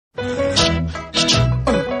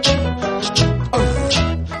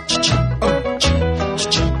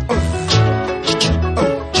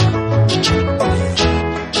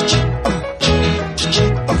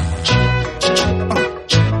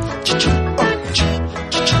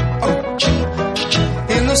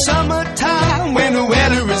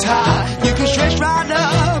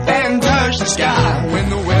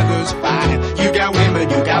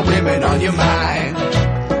got women on your mind.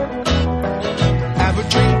 Have a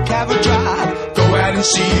drink, have a drive, go out and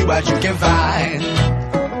see what you can find.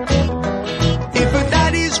 If a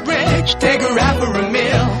daddy's rich, take her out for a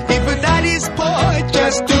meal. If a daddy's poor,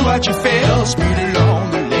 just do what you feel. Speed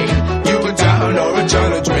along the lane, you go down or a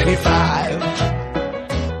turn of 25.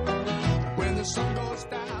 When the sun goes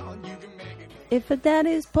down, you can make it. If a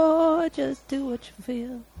daddy's poor, just do what you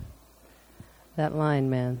feel. That line,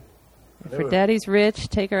 man. If her daddy's rich,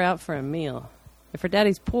 take her out for a meal. If her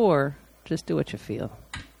daddy's poor, just do what you feel.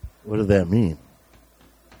 What does that mean?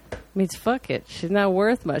 Means fuck it. She's not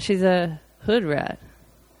worth much. She's a hood rat.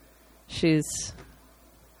 She's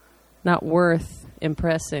not worth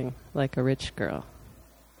impressing like a rich girl.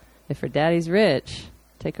 If her daddy's rich,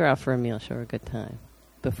 take her out for a meal. Show her a good time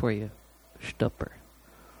before you stup her.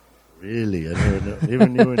 Really? I never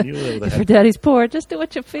knew that. If her daddy's poor, just do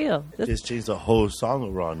what you feel. Just change the whole song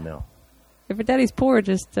around now. If her daddy's poor,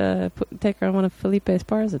 just take her on one of Felipe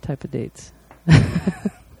Esparza type of dates.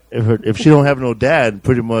 If she don't have no dad,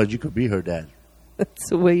 pretty much you could be her dad. That's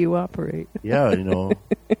the way you operate. Yeah, you know.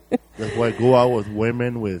 That's why I go out with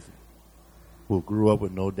women who grew up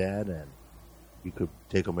with no dad, and you could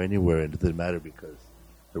take them anywhere, and it doesn't matter because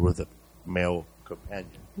they're with a male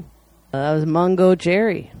companion. That was Mungo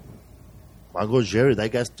Jerry. Mungo Jerry,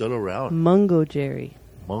 that guy's still around. Mungo Jerry.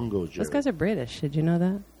 Mungo Jerry. Those guys are British. Did you know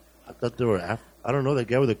that? I thought they were I don't know, that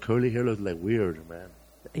guy with the curly hair looks like weird, man.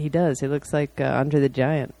 He does. He looks like Andre the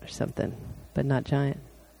Giant or something, but not giant.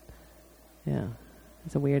 Yeah.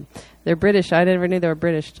 It's a weird. They're British. I never knew they were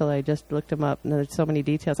British till I just looked them up. And there's so many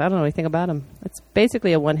details. I don't know anything about them. It's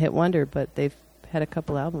basically a one-hit wonder, but they've had a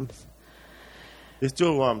couple albums. They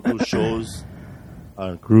still do shows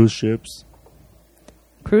on cruise ships.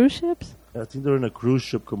 Cruise ships? I think they're in a cruise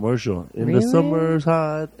ship commercial. In Really? the summer's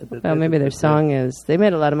hot. Well, maybe their song is. They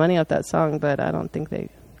made a lot of money off that song, but I don't think they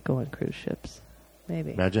go on cruise ships.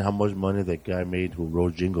 Maybe. Imagine how much money that guy made who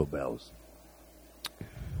wrote Jingle Bells.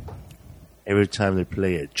 Every time they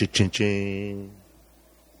play it, ching-ching-ching.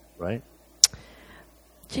 Right?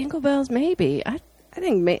 Jingle Bells, maybe. I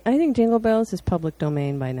think Jingle Bells is public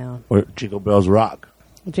domain by now. Or Jingle Bells Rock.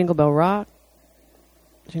 Jingle Bell Rock.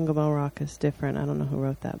 Jingle Bell Rock is different. I don't know who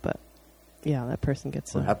wrote that, but yeah, that person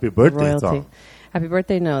gets a Happy Birthday royalty. song. Happy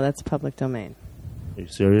Birthday, no, that's public domain. Are you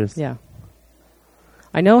serious? Yeah.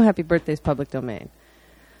 I know Happy Birthday is public domain.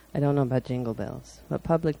 I don't know about Jingle Bells. But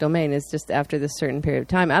public domain is just after this certain period of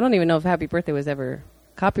time. I don't even know if Happy Birthday was ever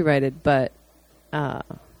copyrighted, but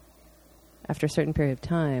after a certain period of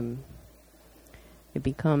time, it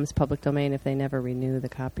becomes public domain if they never renew the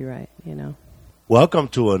copyright, you know. Welcome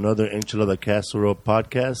to another Enchilada Casserole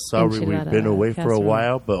podcast. Sorry we've been away for a Casserole.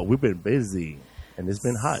 while, but we've been busy, and it's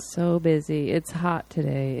been hot. So busy. It's hot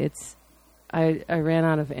today. I ran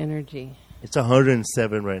out of energy. It's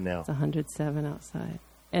 107 right now. It's 107 outside.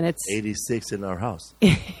 And it's 86 in our house.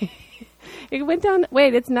 It went down.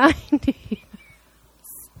 Wait, it's 90.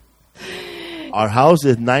 Our house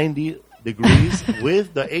is 90 degrees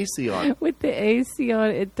with the AC on. With the AC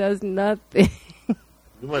on, it does nothing.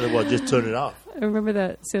 You might as well just turn it off. I remember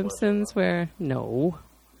that Simpsons where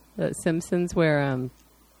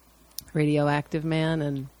Radioactive Man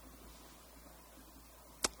and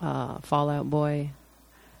Fallout Boy.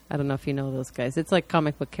 I don't know if you know those guys. It's like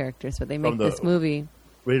comic book characters, but they make this movie.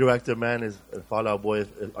 Radioactive Man is Fallout Boy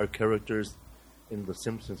are characters in the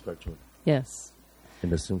Simpsons cartoon. Yes.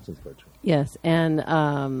 In the Simpsons cartoon. Yes, and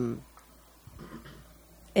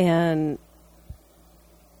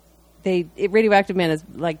Radioactive Man is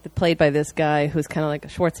like played by this guy who's kind of like a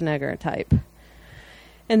Schwarzenegger type.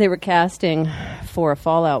 And they were casting for a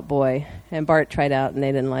Fallout Boy, and Bart tried out, and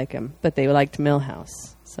they didn't like him, but they liked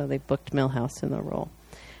Milhouse, so they booked Milhouse in the role.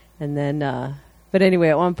 And then, but anyway,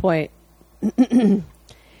 at one point,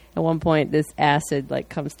 this acid like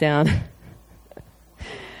comes down,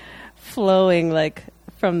 flowing like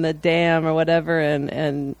from the dam or whatever,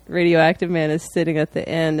 and Radioactive Man is sitting at the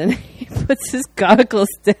end, and he puts his goggles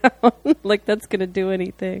down like that's going to do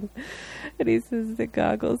anything. And he says the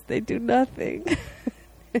goggles, they do nothing.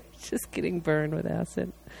 It's just getting burned with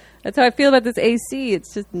acid. That's how I feel about this AC.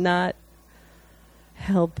 It's just not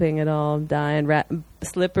helping at all. I'm dying.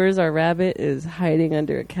 Slippers, our rabbit, is hiding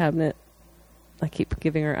under a cabinet. I keep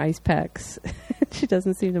giving her ice packs. She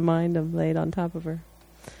doesn't seem to mind them laid on top of her.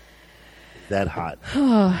 That hot.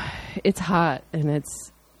 It's hot, and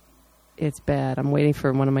it's bad. I'm waiting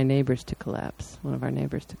for one of our neighbors to collapse,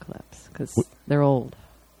 because they're old.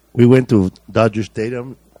 We went to Dodger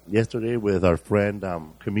Stadium yesterday with our friend,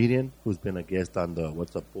 comedian, who's been a guest on the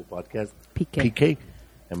What's Up Fool podcast. PK.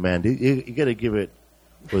 And, man, you got to give it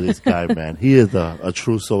for this guy, man. He is a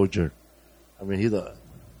true soldier. I mean,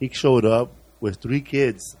 He showed up with 3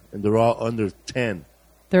 kids, and they're all under 10.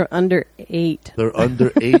 They're under 8. They're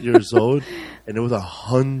under 8 years old, and it was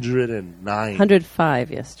 109.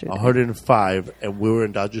 105 yesterday. 105, and we were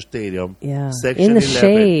in Dodger Stadium. Yeah. Section In the 11.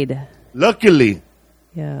 shade. Luckily,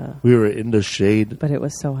 Yeah. we were in the shade. But it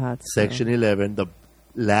was so hot. so- Section 11, the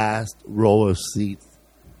last row of seats.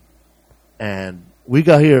 And we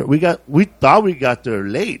got here. We thought we got there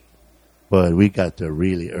late, but we got there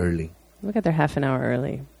really early. We got there half an hour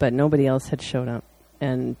early, but nobody else had showed up.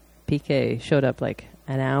 And PK showed up like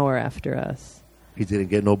an hour after us. He didn't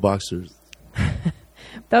get no boxers.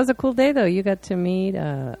 That was a cool day, though. You got to meet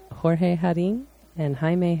Jorge Harin and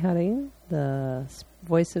Jaime Harin, the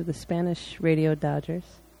voice of the Spanish radio Dodgers.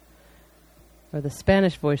 Or the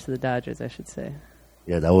Spanish voice of the Dodgers, I should say.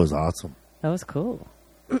 Yeah, that was awesome. That was cool.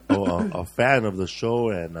 A fan of the show,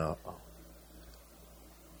 and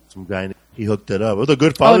some guy, he hooked it up. It was a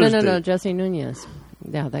good Father's Day. No, Jesse Nunez.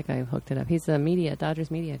 Yeah, that guy hooked it up. He's a Dodgers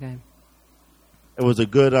media guy. It was a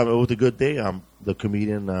good day. The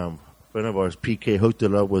comedian, friend of ours, PK, hooked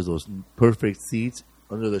it up with those perfect seats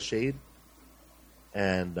under the shade.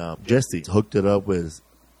 And Jesse hooked it up with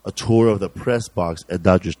a tour of the press box at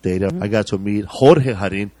Dodger Stadium. Mm-hmm. I got to meet Jorge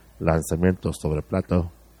Harin, lanzamiento sobre plato,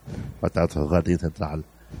 patatas jardín central.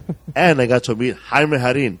 And I got to meet Jaime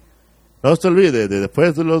Harin. No se olvide,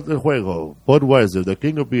 después de los del juego, Budweiser, the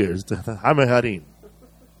king of beers, Jaime Harin.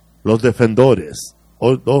 Los defendores.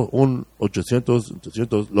 800,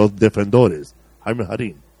 los defendores. Jaime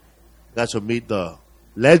Harin. Got to meet the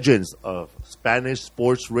legends of Spanish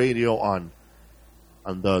sports radio on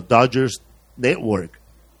the Dodgers network.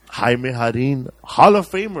 Jaime Harin, Hall of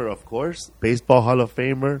Famer, of course. Baseball Hall of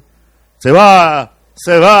Famer. Se va,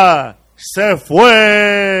 se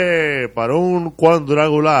fue para un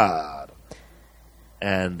cuadrangular.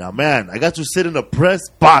 And, man, I got to sit in the press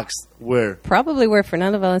box where Probably where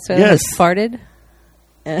Fernando Valenzuela Yes. has farted.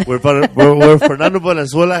 where Fernando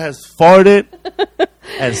Valenzuela has farted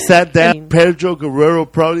and sat down. Pedro Guerrero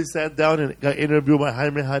probably sat down and got interviewed by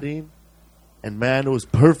Jaime Harin. And, man, it was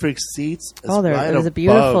perfect seats. It's It right was a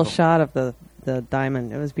beautiful above. shot of the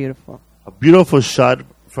diamond. It was beautiful. A beautiful shot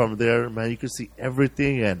from there, man. You could see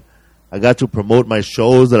everything, and I got to promote my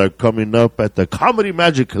shows that are coming up at the Comedy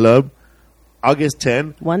Magic Club, August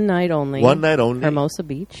 10th, One night only. Hermosa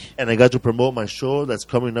Beach, and I got to promote my show that's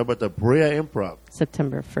coming up at the Brea Improv.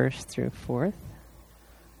 September 1st through 4th.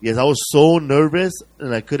 Yes, I was so nervous,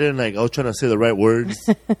 and I couldn't, I was trying to say the right words.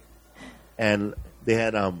 And they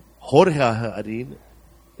had Jorge Harin,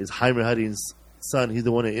 is Jaime Harin's son. He's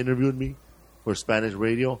the one that interviewed me for Spanish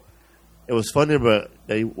radio. It was funny, but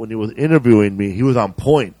when he was interviewing me, he was on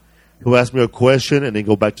point. He would ask me a question and then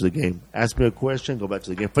go back to the game. Ask me a question, go back to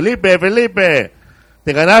the game. Felipe,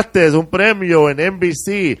 te ganaste un premio en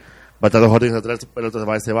NBC. Batado Jardín atrás,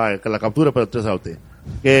 pelota se va, que la captura, pero 3 out.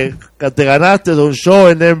 Que te ganaste un show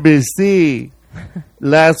en NBC.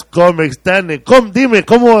 Last Comic Standing. Dime,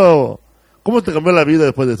 ¿cómo te cambió la vida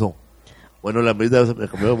después de eso? Bueno, la vida me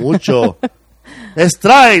cambió mucho.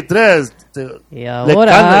 Strike 3. Y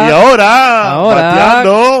ahora,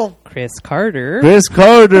 bateando. Chris Carter.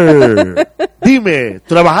 Dime,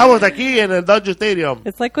 trabajamos aquí en el Dodger Stadium.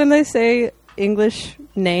 It's like when they say English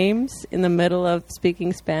names in the middle of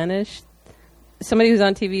speaking Spanish. Somebody who's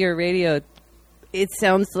on TV or radio, it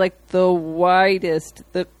sounds like the widest,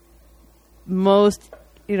 the most,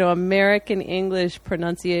 American English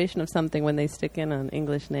pronunciation of something when they stick in an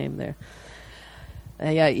English name there.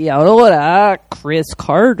 Y ahora, Chris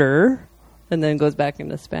Carter. And then goes back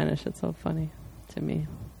into Spanish. It's so funny to me.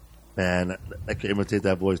 Man, I can imitate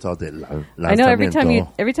that voice all day. I know every time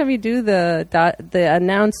you do the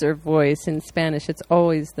announcer voice in Spanish, it's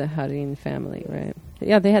always the Harin family, right?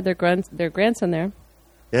 Yeah, they had their grandson there.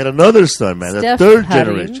 They had another son, man, Steph the third Harin.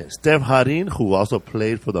 generation, Steph Harin, who also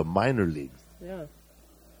played for the minor leagues.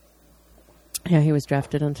 Yeah, he was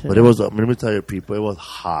drafted onto. But it was. Let me tell you, people, it was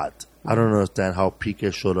hot. I don't understand how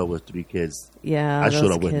PK showed up with 3 kids. Yeah, I showed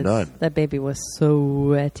those up with kids. none. That baby was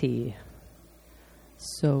sweaty.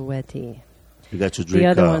 Sweaty. You got to drink. The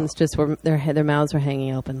other ones just were their mouths were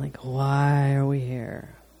hanging open, like, why are we here?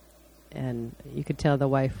 And you could tell the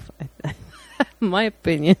wife. My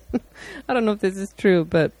opinion, I don't know if this is true,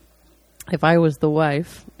 but if I was the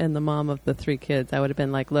wife and the mom of the 3 kids, I would have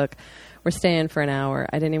been like, look, we're staying for an hour.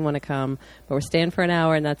 I didn't even want to come, but we're staying for an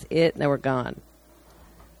hour, and that's it. And then we're gone.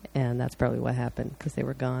 And that's probably what happened, because they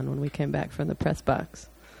were gone when we came back from the press box.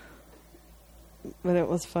 But it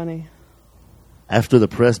was funny. After the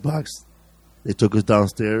press box, they took us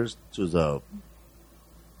downstairs to the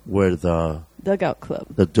Dugout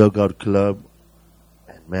Club. Dugout Club.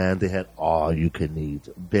 And Man, they had all you can eat.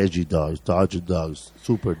 Veggie dogs, Dodger dogs,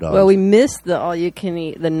 super dogs. Well, we missed the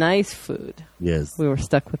all-you-can-eat, the nice food. Yes. We were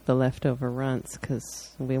stuck with the leftover runts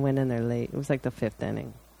because we went in there late. It was like the 5th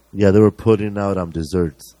inning. Yeah, they were putting out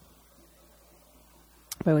desserts.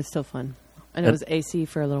 But it was still fun. And it was AC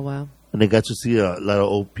for a little while. And I got to see a lot of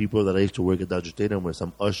old people that I used to work at Dodger Stadium with,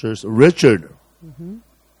 some ushers. Richard,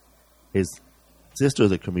 his sister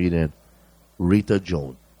is a comedian, Rita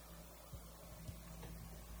Jones.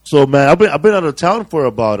 So, man, I've been out of town for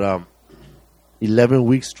about 11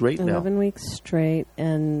 weeks straight now. 11 weeks straight,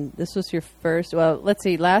 and this was your first. Well, let's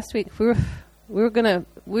see. Last week we were gonna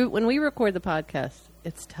when we record the podcast,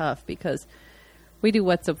 it's tough because we do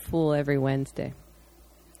What's Up Fool every Wednesday,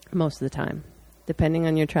 most of the time, depending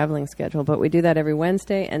on your traveling schedule. But we do that every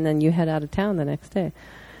Wednesday, and then you head out of town the next day.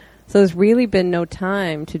 So there's really been no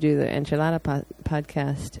time to do the Enchilada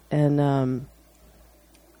podcast, and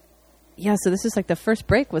yeah. So this is like the first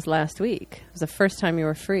break was last week. It was the first time you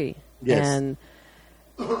were free. Yes. And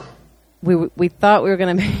we thought we were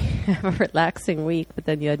going to have a relaxing week, but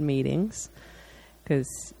then you had meetings because,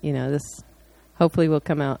 this hopefully will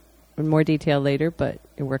come out in more detail later, but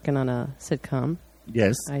you're working on a sitcom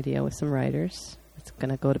Yes. idea with some writers. It's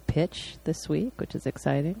going to go to pitch this week, which is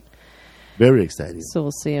exciting. Very exciting. So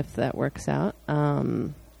we'll see if that works out.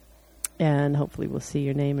 And hopefully we'll see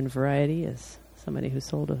your name in Variety as somebody who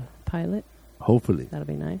sold a pilot. Hopefully. That'll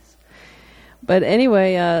be nice. But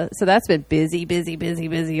anyway, so that's been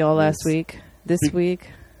busy all last week. This week.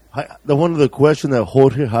 One of the questions that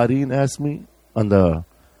Jorge Harin asked me when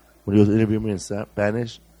he was interviewing me in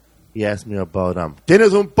Spanish, he asked me about,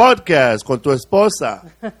 tienes un podcast con tu esposa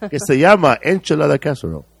que se llama Enchilada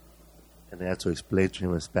Casserole. And I had to explain to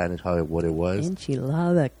him in Spanish what it was.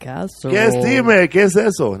 Enchilada Casserole. ¿Qué es, dime? ¿Qué es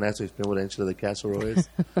eso? And I had to explain what Enchilada Casserole is.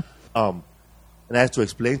 And I had to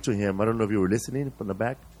explain to him, I don't know if you were listening from the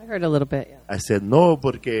back. I heard a little bit, yeah. I said, no,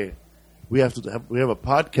 porque we have a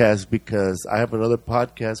podcast because I have another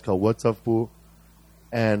podcast called What's Up Fool.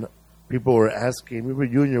 And people were asking,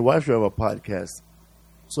 maybe you and your wife should have a podcast.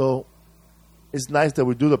 So it's nice that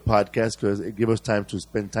we do the podcast because it gives us time to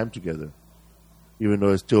spend time together. Even though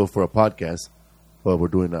it's still for a podcast. But we're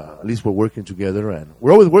doing, at least we're working together. And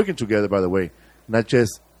we're always working together, by the way. Not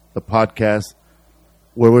just the podcast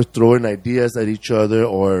where we're throwing ideas at each other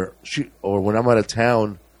or when I'm out of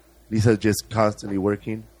town, Lisa's just constantly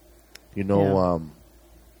working. Well,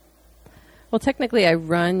 technically, I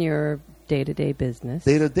run your day-to-day business.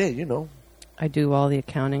 Day-to-day, I do all the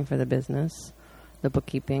accounting for the business, the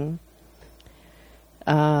bookkeeping.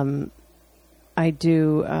 I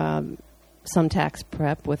do some tax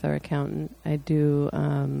prep with our accountant. I do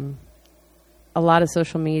a lot of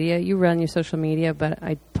social media. You run your social media, but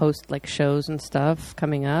I post like shows and stuff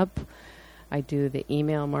coming up. I do the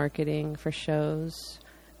email marketing for shows.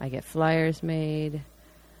 I get flyers made,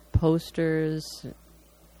 posters.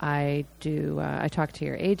 I do. I talk to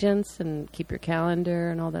your agents and keep your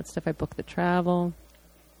calendar and all that stuff. I book the travel,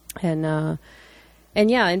 and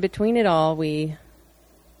yeah, in between it all, we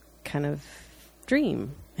kind of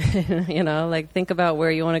dream. Like think about where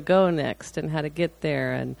you want to go next and how to get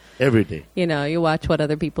there, and every day. You watch what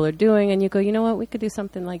other people are doing, and you go, you know what, we could do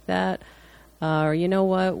something like that, or you know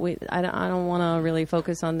what, I don't want to really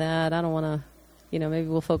focus on that. I don't want to, maybe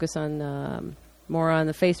we'll focus on more on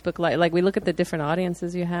the Facebook. Like we look at the different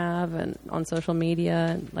audiences you have, and on social media,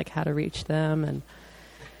 and like how to reach them,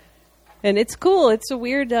 and it's cool. It's a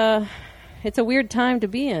weird time to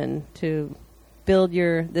be in, to build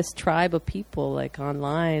this tribe of people like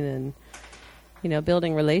online, and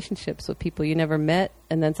building relationships with people you never met,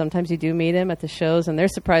 and then sometimes you do meet them at the shows and they're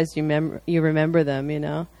surprised you remember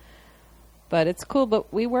them, but it's cool.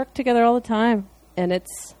 But we work together all the time, and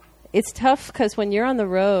it's tough because when you're on the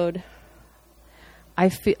road, I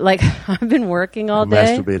feel like I've been working all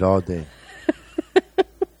day. Masturbate all day.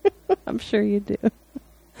 I'm sure you do.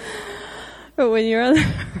 But when you're on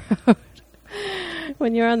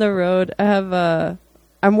the road, I'm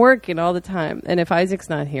working all the time. And if Isaac's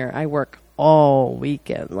not here, I work all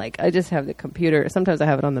weekend. Like, I just have the computer. Sometimes I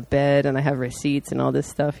have it on the bed, and I have receipts and all this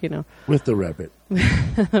stuff, With the rabbit.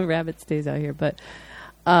 The rabbit stays out here. But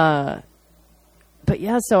yeah,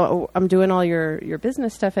 so I'm doing all your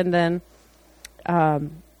business stuff. And then I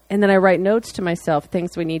write notes to myself,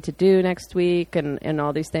 things we need to do next week, and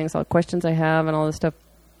all these things, all the questions I have and all this stuff.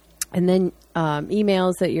 And then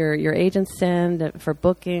emails that your agents send for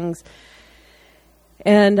bookings.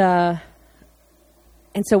 And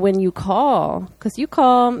so when you call, because you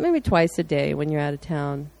call maybe twice a day when you're out of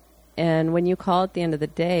town, and when you call at the end of the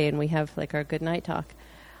day and we have like our good night talk,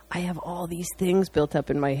 I have all these things built up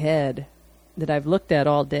in my head I've looked at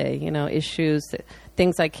all day, issues,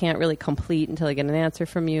 things I can't really complete until I get an answer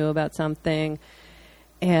from you about something.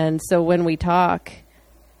 And so when we talk,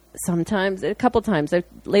 sometimes, a couple times,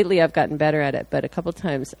 lately I've gotten better at it, but a couple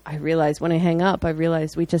times I realize when I hang up, I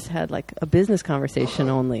realize we just had like a business conversation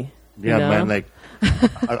only. Yeah, man, like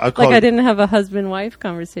I like I didn't have a husband-wife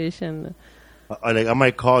conversation. I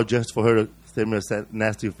might call just for her to send me a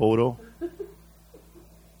nasty photo.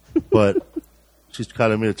 But she's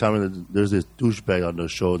calling me to tell me that there's this douchebag on the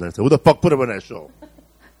show. And I said, who the fuck put him on that show?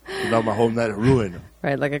 So now my whole night ruined.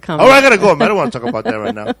 Right, like a Oh, comment. I gotta go, man. I don't want to talk about that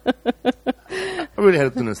right now. I really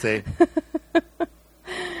had nothing to say.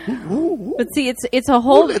 But see, it's a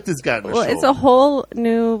whole. Who let this guy on the show? It's a whole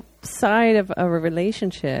new side of a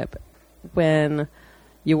relationship when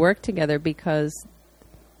you work together because,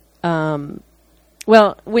 when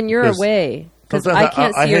you're away, because I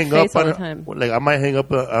can't see your face all the time. Like I might hang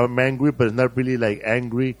up. I'm angry, but it's not really like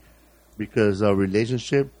angry because of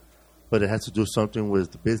relationship, but it has to do something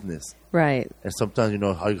with the business. Right. And sometimes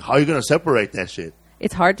how are you gonna separate that shit?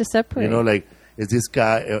 It's hard to separate. Like, is this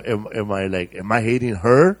guy? Am I hating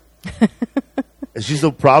her? Is she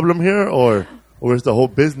the problem here, or is the whole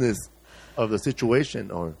business of the situation,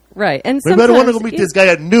 or right? And maybe I don't want to go meet this guy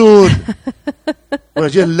at noon. When I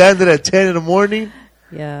just landed at 10 in the morning.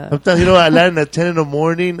 Yeah. Sometimes I landed at 10 in the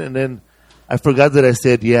morning, and then I forgot that I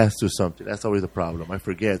said yes to something. That's always the problem. I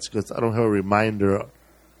forget because I don't have a reminder.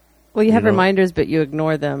 Well, you have reminders, but you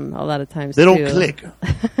ignore them a lot of times. They don't click.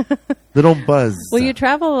 They don't buzz. Well, you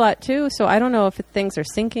travel a lot too, so I don't know if things are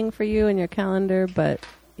syncing for you in your calendar, but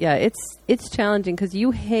yeah, it's challenging because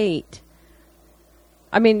you hate.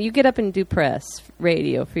 I mean, you get up and do press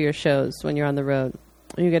radio for your shows when you're on the road.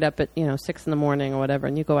 You get up at 6 in the morning or whatever,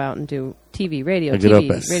 and you go out and do TV, radio. I get up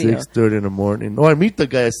at 6:30 in the morning. No, I meet the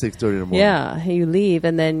guy at 6:30 in the morning. Yeah, you leave,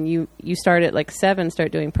 and then you start at like 7,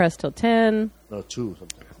 start doing press till 10. No, 2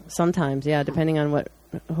 sometimes. Sometimes, yeah, depending on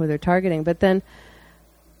who they're targeting. But then,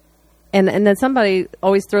 and then somebody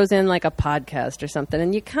always throws in like a podcast or something,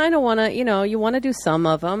 and you kind of want to, you want to do some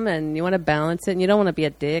of them, and you want to balance it, and you don't want to be a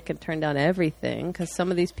dick and turn down everything because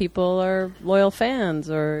some of these people are loyal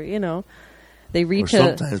fans, or they reach. Or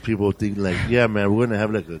sometimes people think like, yeah, man, we're gonna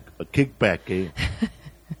have like a kickback, eh?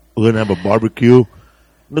 We're gonna have a barbecue,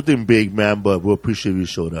 nothing big, man, but we'll appreciate you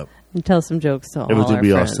showed up. And tell some jokes to all everything our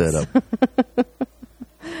be friends. all set up.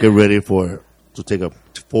 Get ready to take up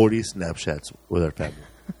 40 Snapchats with our family.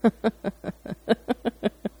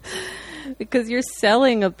 Because you're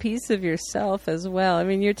selling a piece of yourself as well. I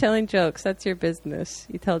mean, you're telling jokes. That's your business.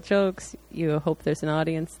 You tell jokes. You hope there's an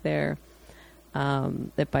audience there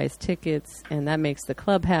that buys tickets, and that makes the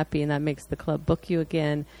club happy, and that makes the club book you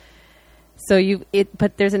again. So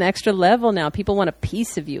but there's an extra level now. People want a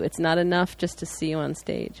piece of you. It's not enough just to see you on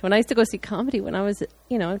stage. When I used to go see comedy when I was,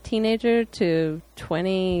 a teenager to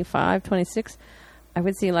 25, 26, I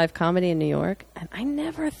would see live comedy in New York, and I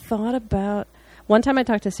never thought about. One time I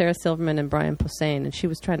talked to Sarah Silverman and Brian Posehn, and she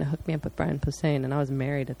was trying to hook me up with Brian Posehn, and I was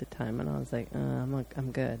married at the time, and I was like,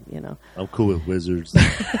 I'm good, I'm cool with wizards.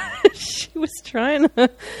 She was trying to.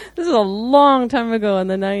 This is a long time ago in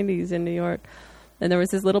the 90s in New York. And there was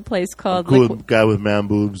this little place called... Cool guy with man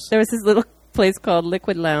boobs. There was this little place called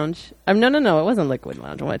Liquid Lounge. No, it wasn't Liquid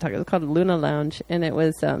Lounge. What am I talking? It was called Luna Lounge, and it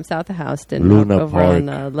was south of Houston, Luna over Park.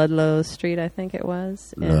 on Ludlow Street, I think it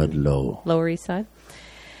was. Ludlow. Lower East Side.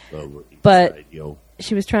 Lower East But Side, yo.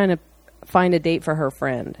 She was trying to find a date for her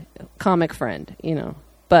friend, comic friend,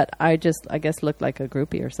 But I guess, looked like a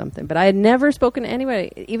groupie or something. But I had never spoken to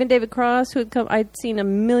anybody. Even David Cross, who had come, I'd seen a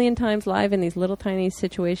million times live in these little tiny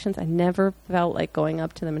situations. I never felt like going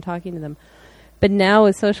up to them and talking to them. But now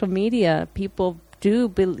with social media, people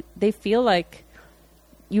they feel like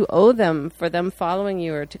you owe them for them following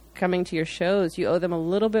you or coming to your shows. You owe them a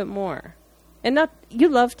little bit more. And you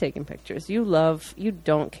love taking pictures. You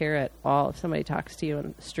don't care at all if somebody talks to you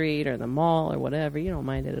on the street or in the mall or whatever. You don't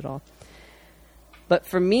mind it at all. But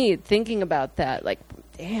for me, thinking about that, like,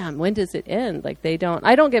 damn, when does it end? Like, I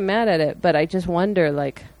don't get mad at it, but I just wonder,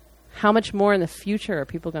 like, how much more in the future are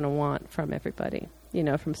people going to want from everybody,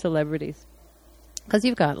 from celebrities? Because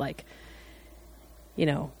you've got, like,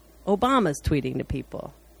 Obama's tweeting to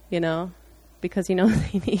people, because, he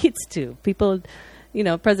needs to. People,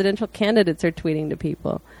 presidential candidates are tweeting to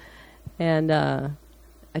people. And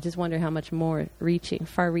I just wonder how much more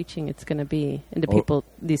far-reaching it's going to be into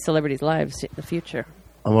these celebrities' lives in the future.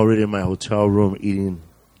 I'm already in my hotel room eating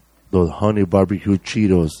those honey barbecue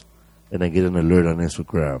Cheetos, and I get an alert on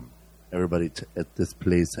Instagram. Everybody at this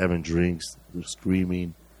place having drinks, they're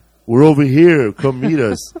screaming, "We're over here, come meet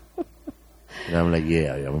us." And I'm like,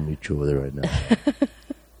 yeah, I'm going to meet you over there right now.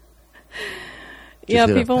 Yeah,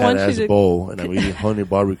 ate a people want you fat-ass to bowl, and I'm eating honey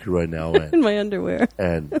barbecue right now. in my underwear.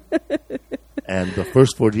 And the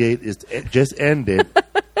first 48 is just ended.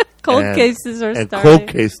 Cold and, cases are and starting. cold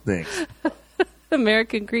case next.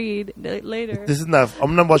 American Greed later. This is not.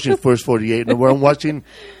 I'm not watching first 48. No, I'm watching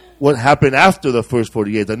what happened after the first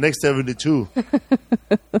 48. The next 72.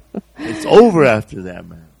 It's over after that,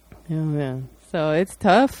 man. Oh, man. So it's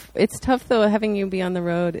tough. It's tough, though, having you be on the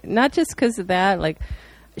road. Not just because of that. Like,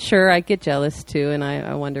 sure, I get jealous, too, and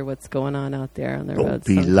I wonder what's going on out there on the road. Don't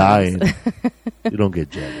be lying. You don't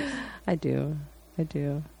get jealous. I do.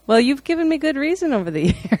 Well, you've given me good reason over the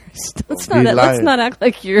years. Let's lying. not act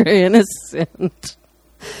like you're innocent.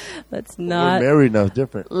 Let's not. We're married now. It's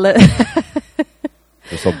different.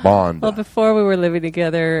 It's a bond. Well, before we were living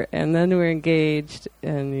together, and then we were engaged,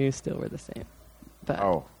 and you still were the same.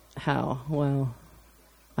 But how? Well,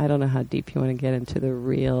 I don't know how deep you want to get into the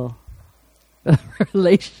real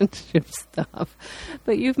relationship stuff,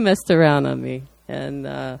 but you've messed around on me, and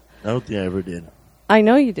I don't think I ever did. I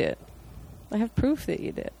know you did. I have proof that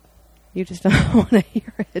you did. You just don't want to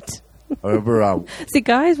hear it. I remember. See,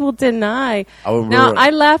 guys will deny. Now, I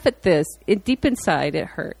laugh at this. Deep inside, it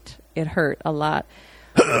hurt. It hurt a lot.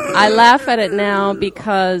 I laugh at it now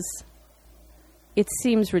because it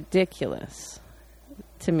seems ridiculous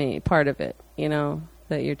to me, part of it,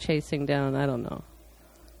 that you're chasing down. I don't know.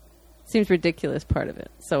 It seems ridiculous, part of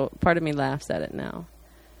it. So part of me laughs at it now.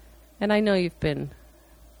 And I know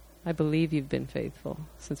I believe you've been faithful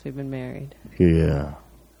since we've been married. Yeah.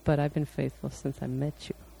 But I've been faithful since I met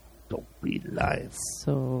you. Don't be lying.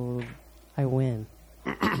 So I win.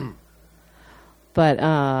 But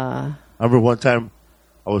I remember one time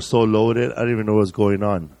I was so loaded, I didn't even know what was going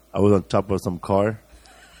on. I was on top of some car,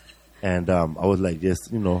 and I was like,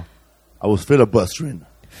 I was filibustering.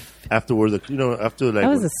 Afterwards, after like... That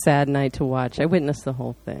was a sad night to watch. I witnessed the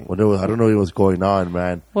whole thing. I don't know what was going on,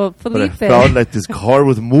 man. Well, Felipe... But I felt like this car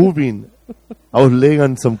was moving. I was laying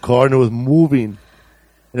on some car and it was moving.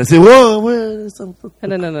 And I said, whoa, where's some...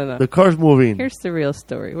 No. The car's moving. Here's the real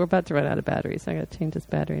story. We're about to run out of batteries. I got to change this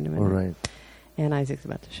battery in a minute. All right. And Isaac's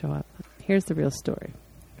about to show up. Here's the real story.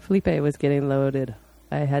 Felipe was getting loaded.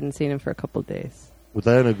 I hadn't seen him for a couple of days. Was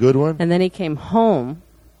that a good one? And then he came home.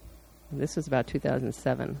 This was about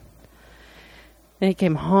 2007. And he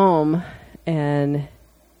came home and...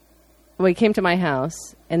 Well, he came to my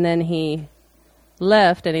house. And then he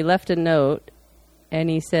left. And he left a note. And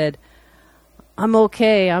he said... I'm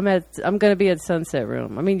okay. I'm going to be at Sunset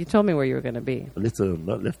Room. I mean, you told me where you were going to be. Left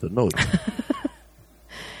a note.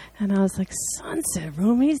 And I was like, Sunset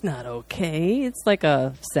Room? He's not okay. It's like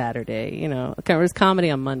a Saturday, There's comedy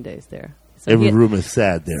on Mondays there. So Every room is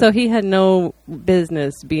sad there. So he had no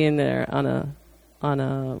business being there on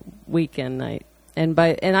a weekend night. And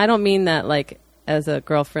I don't mean that like as a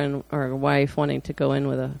girlfriend or a wife wanting to go in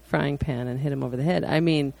with a frying pan and hit him over the head. I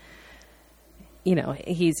mean,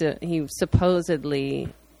 he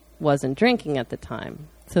supposedly wasn't drinking at the time.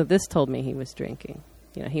 So this told me he was drinking.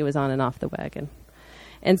 He was on and off the wagon.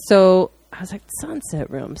 And so I was like,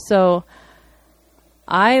 Sunset Room. So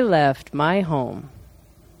I left my home,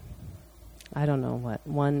 I don't know what,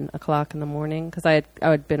 1 o'clock in the morning, because I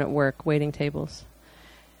had been at work waiting tables.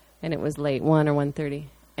 And it was late, 1 or 1:30.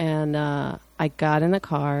 And I got in the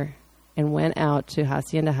car and went out to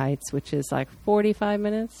Hacienda Heights, which is like 45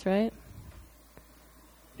 minutes, right?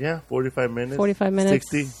 Yeah, 45 minutes. 45 minutes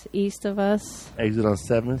 60. East of us. Exit on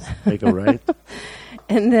 7th. Make a right.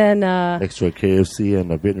 And then... next to a KFC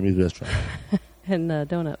and a Vietnamese restaurant. And a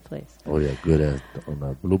donut place. Oh, yeah. Good as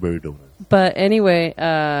on blueberry donuts. But anyway,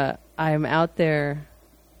 I'm out there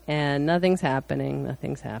and nothing's happening.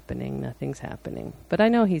 But I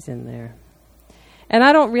know he's in there. And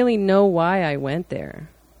I don't really know why I went there.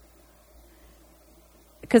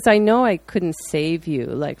 Because I know I couldn't save you,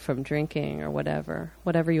 like, from drinking or whatever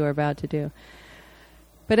you were about to do.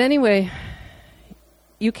 But anyway,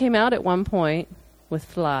 you came out at one point with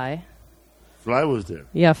Fly. Fly was there.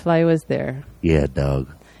 Yeah, Fly was there. Yeah, dog.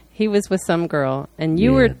 He was with some girl, and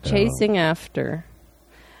you were chasing after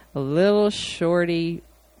a little shorty,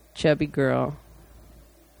 chubby girl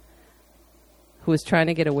who was trying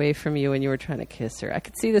to get away from you, and you were trying to kiss her. I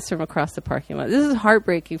could see this from across the parking lot. This is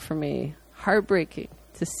heartbreaking for me. Heartbreaking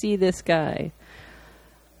to see this guy.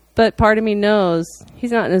 But part of me knows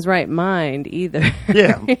he's not in his right mind either.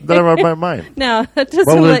 Yeah, not in my mind. Now, that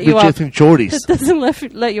doesn't let you off. That doesn't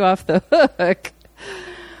let you off the hook.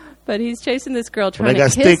 But he's chasing this girl trying to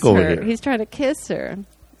kiss her. He's trying to kiss her.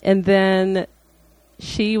 And then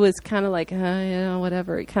she was kind of like,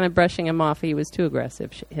 whatever. Kind of brushing him off. He was too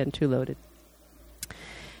aggressive and too loaded.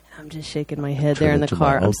 I'm just shaking my head there in the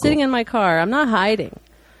car. I'm sitting in my car. I'm not hiding.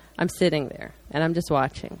 I'm sitting there, and I'm just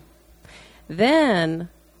watching. Then,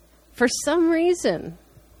 for some reason,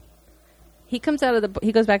 he comes out of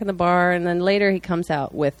he goes back in the bar, and then later he comes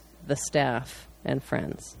out with the staff and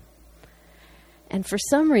friends. And for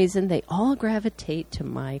some reason, they all gravitate to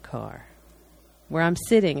my car, where I'm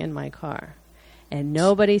sitting in my car, and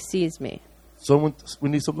nobody sees me. We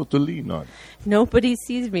need something to lean on. Nobody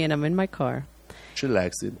sees me, and I'm in my car.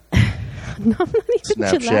 Chillaxing. No, I'm not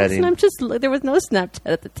even chillaxing. I'm just. There was no Snapchat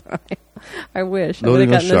at the time. I wish I would have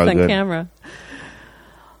gotten this on camera.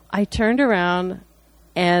 I turned around,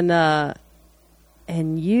 and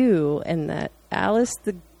you and that Alice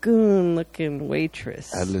the Goon-looking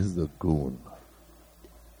waitress. Alice the Goon.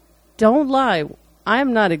 Don't lie.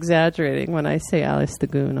 I'm not exaggerating when I say Alice the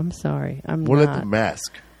Goon. I'm sorry. I'm more not. like the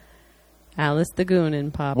Mask. Alice the Goon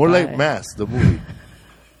in Popeye. More like Mask, the movie.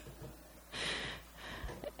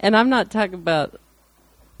 And I'm not talking about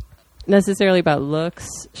necessarily about looks.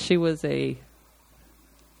 She was a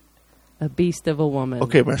beast of a woman.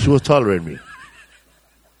 Okay, man, she was taller than me.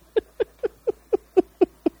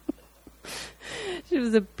 She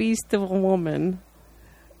was a beast of a woman.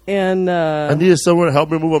 And I needed someone to help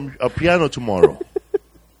me move a piano tomorrow.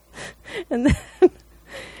 and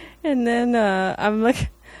then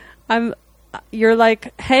you're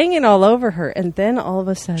like hanging all over her, and then all of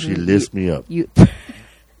a sudden she lifts me up.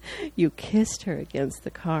 You kissed her against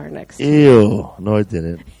the car next to Ew. No, I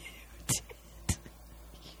didn't.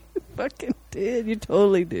 You fucking did. You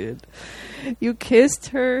totally did. You kissed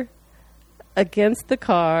her against the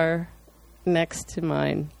car next to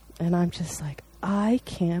mine. And I'm just like, I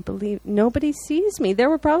can't believe nobody sees me. There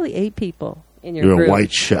were probably 8 people in your group. You're a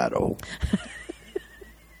white shadow.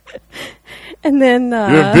 And then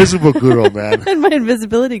you're invisible, girl, man. And my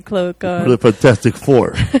invisibility cloak on. You're the Fantastic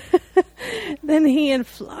Four. Then he and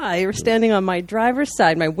Fly were standing on my driver's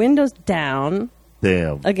side. My window's down.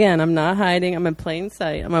 Damn. Again, I'm not hiding. I'm in plain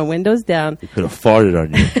sight. My window's down. He could have farted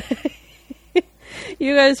on you.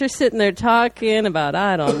 You guys are sitting there talking about,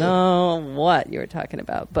 I don't know what you were talking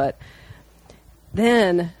about. But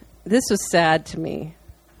then this was sad to me.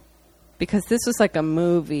 Because this was like a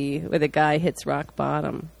movie where the guy hits rock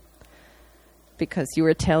bottom. Because you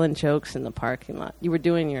were telling jokes in the parking lot. You were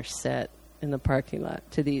doing your set in the parking lot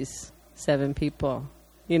to these 7 people,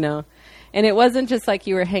 you know? And it wasn't just like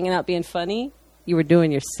you were hanging out being funny. You were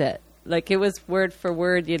doing your set. Like, it was word for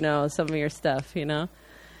word, you know, some of your stuff, you know?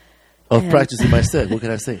 I was practicing my set. What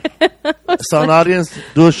can I say? I saw an audience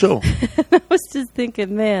do a show. I was just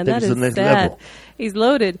thinking, man, that is to the next sad. level. He's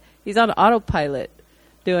loaded. He's on autopilot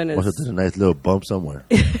doing his... Was it a nice little bump somewhere?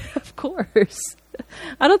 Of course.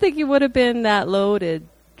 I don't think he would have been that loaded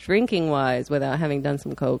drinking-wise without having done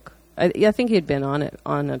some coke. I think he'd been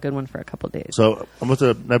on a good one for a couple of days. So I must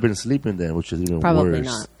have not been sleeping then, which is even Probably worse.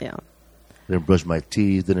 not, yeah. Didn't brush my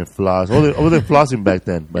teeth, didn't floss. I wasn't flossing back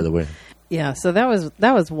then, by the way. Yeah, so that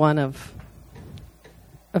was one of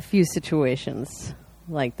a few situations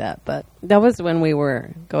like that. But that was when we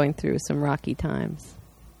were going through some rocky times.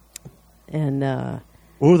 And where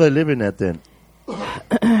were they living at then?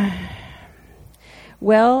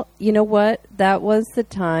 Well, you know what? That was the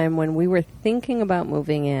time when we were thinking about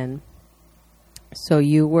moving in. So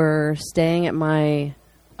you were staying at my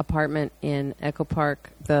apartment in Echo Park,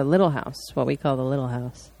 the Little House, what we call the Little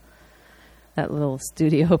House. That little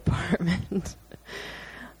studio apartment.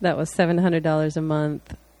 That was $700 a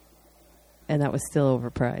month, and that was still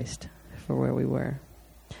overpriced for where we were.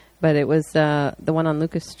 But it was the one on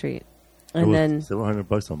Lucas Street. And then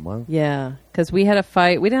 $700 a month? Yeah, because we had a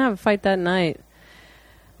fight. We didn't have a fight that night.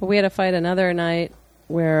 But we had a fight another night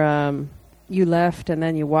where you left and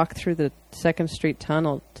then you walked through the 2nd Street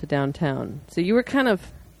tunnel to downtown. So you were kind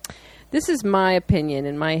of... This is my opinion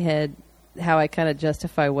in my head, how I kind of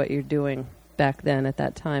justify what you're doing back then at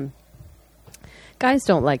that time. Guys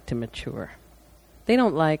don't like to mature. They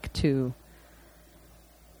don't like to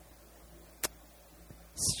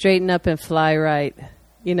straighten up and fly right,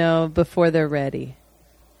 you know, before they're ready.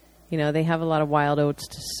 You know, they have a lot of wild oats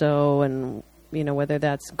to sow, and, you know, whether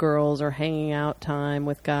that's girls or hanging out time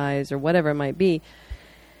with guys or whatever it might be.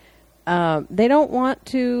 They don't want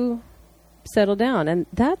to settle down, and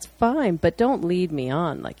that's fine, but don't lead me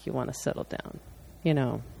on like you want to settle down, you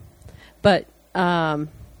know. But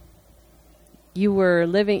you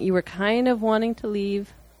were kind of wanting to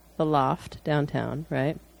leave the loft downtown,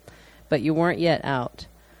 right? But you weren't yet out.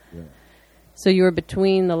 Yeah. So you were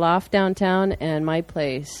between the loft downtown and my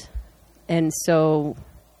place. And so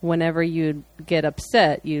whenever you'd get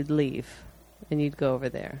upset, you'd leave and you'd go over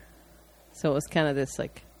there. So it was kind of this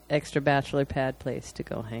like extra bachelor pad place to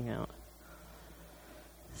go hang out.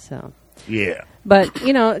 So Yeah. But,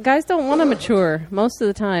 you know, guys don't want to mature. Most of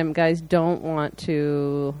the time, guys don't want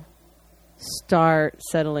to start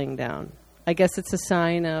settling down. I guess it's a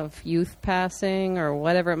sign of youth passing or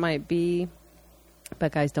whatever it might be,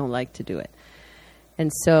 but guys don't like to do it.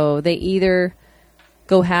 And so they either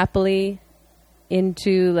go happily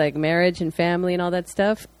into like marriage and family and all that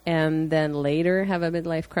stuff, and then later have a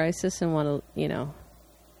midlife crisis and want to, you know,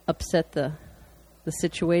 upset the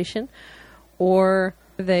situation, or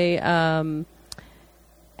they have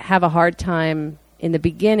a hard time in the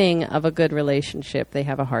beginning of a good relationship. They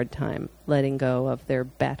have a hard time letting go of their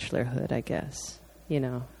bachelorhood, I guess. You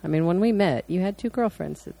know, I mean, when we met, you had 2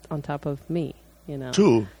 girlfriends on top of me. You know,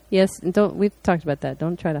 2. Yes, and we've talked about that.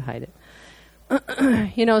 Don't try to hide it.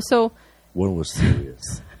 You know, so One was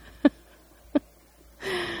serious.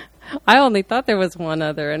 I only thought there was one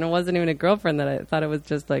other, and it wasn't even a girlfriend. That I thought it was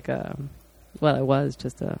just like it was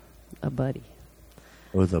just a buddy.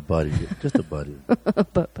 It was a buddy, just a buddy.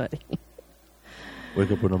 But buddy.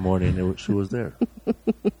 Wake up in the morning, she was there.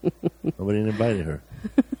 Nobody invited her.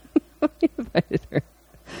 You invited her.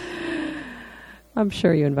 I'm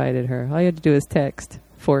sure you invited her. All you had to do is text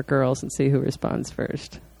 4 girls and see who responds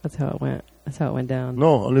first. That's how it went. That's how it went down.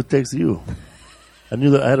 No, only takes you. I knew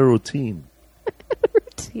that I had a routine.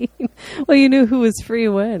 Routine. Well, you knew who was free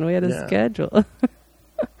when. We had a schedule.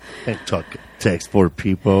 And text 4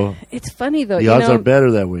 people. It's funny, though. The odds are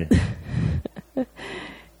better that way.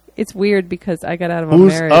 It's weird because I got out of a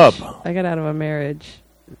Who's marriage. up? I got out of a marriage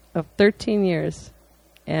of 13 years,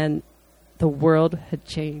 and the world had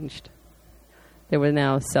changed. There were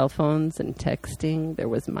now cell phones and texting. There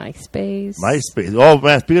was MySpace. MySpace. Oh,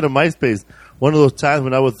 man, speaking of MySpace, one of those times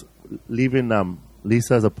when I was leaving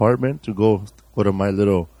Lisa's apartment to go to my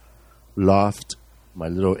little loft, my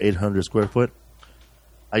little 800 square foot,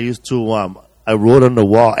 I used to, I wrote on the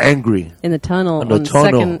wall, angry. In the tunnel, on the on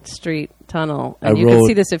tunnel. 2nd Street tunnel. And I you can wrote-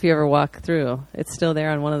 see this if you ever walk through. It's still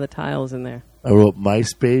there on one of the tiles in there. I wrote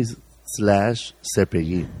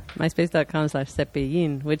MySpace/Cepillín.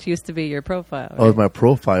 MySpace.com/Cepillín, which used to be your profile. That was Right? my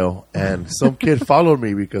profile, and some kid followed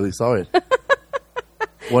me because he saw it.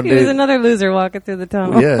 One He was day, another loser walking through the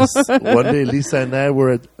tunnel. yes. One day, Lisa and I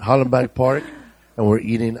were at Hollenbach Park, and we're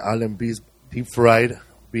eating Allenby's deep fried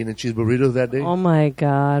bean and cheese burritos that day. Oh my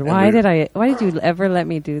God! Why did you ever let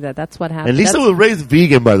me do that? That's what happened. And Lisa that's, was raised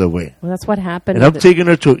vegan, by the way. well, that's what happened. And I'm with taking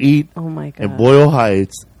her to eat oh my God! in Boyle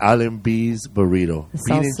Heights Allenby's burrito, the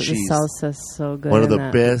bean salsa, and cheese. The salsa's so good. One of in the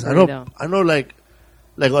that best. burrito. I know, like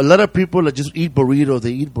a lot of people that just eat burritos.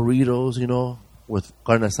 They eat burritos, you know, with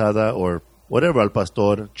carne asada or whatever, al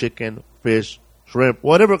pastor, chicken, fish, shrimp,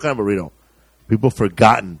 whatever kind of burrito. People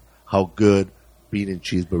forgotten how good bean and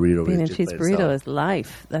cheese burrito Bean is. and just cheese by burrito itself. is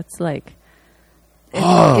life. That's like,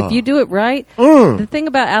 if you do it right. Mm. The thing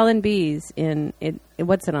about Allenby's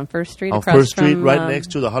what's it on First Street? On across First Street, from, right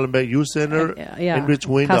next to the Hollenbeck Youth Center, yeah. in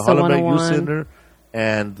between Casa the Hollenbeck Youth 101. Center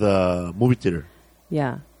and the movie theater.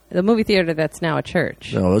 Yeah, the movie theater that's now a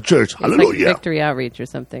church. No, the church. It's Hallelujah. like Victory Outreach or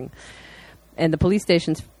something. And the police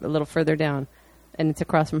station's a little further down, and it's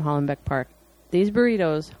across from Hollenbeck Park. These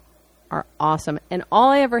burritos are awesome. And all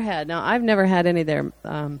I ever had, now I've never had any of their,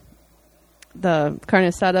 the carne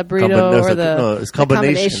asada burrito or it's the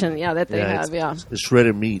combination. Yeah, that they have, yeah. It's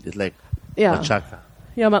shredded meat. It's like Yeah. machaca.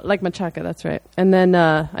 Yeah, like machaca, that's right. And then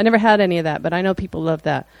I never had any of that, but I know people love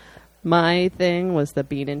that. My thing was the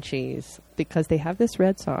bean and cheese because they have this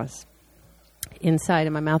red sauce inside,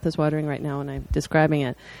 and my mouth is watering right now when I'm describing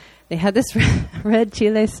it. They had this red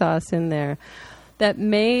chile sauce in there that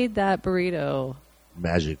made that burrito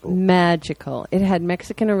magical. It had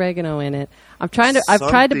Mexican oregano in it. I've tried to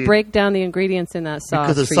Something- break down the ingredients in that sauce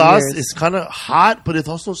Because the for sauce years. is kind of hot, but it's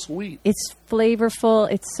also sweet. It's flavorful.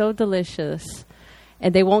 It's so delicious.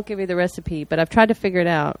 And they won't give you the recipe, but I've tried to figure it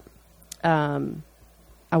out.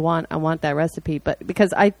 I want that recipe, but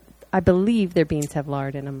because I believe their beans have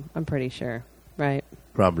lard in them. I'm pretty sure, right?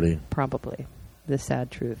 Probably. The sad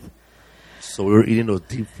truth. So we were eating those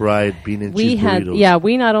deep fried bean and cheese burritos.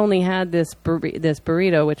 We not only had this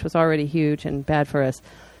burrito, which was already huge and bad for us,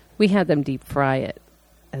 we had them deep fry it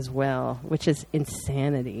as well, which is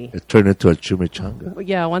insanity. It turned into a chimichanga.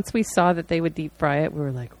 Yeah, once we saw that they would deep fry it, we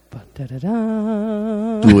were like,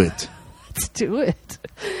 da-da-da. Do it. Let's do it.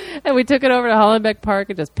 And we took it over to Hollenbeck Park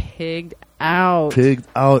and just pigged out. Pigged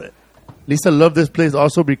out. Lisa loved this place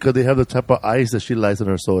also because they have the type of ice that she likes in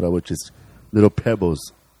her soda, which is little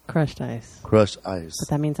pebbles, Crushed ice. crushed ice. But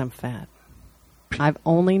that means I'm fat. I've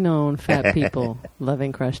only known fat people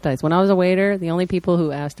loving crushed ice. When I was a waiter, the only people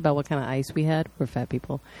who asked about what kind of ice we had were fat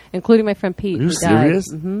people, including my friend Pete. Are you who died.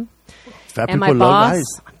 serious? Mm-hmm. Fat And people my love boss,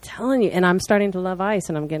 ice. I'm telling you, and I'm starting to love ice,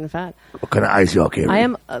 and I'm getting fat. What kind of ice y'all carry? I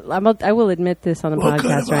will admit this on the What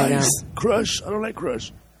kind podcast of right ice? now. Crush. I don't like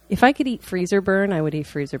Crush. If I could eat freezer burn, I would eat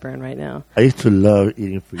freezer burn right now. I used to love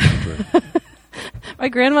eating freezer burn. My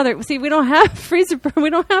grandmother, see, we don't have freezer burn. We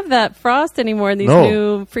don't have that frost anymore in these No.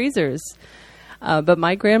 new freezers. But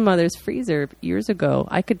my grandmother's freezer years ago,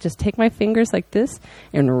 I could just take my fingers like this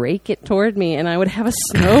and rake it toward me, and I would have a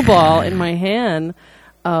snowball in my hand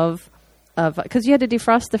of because you had to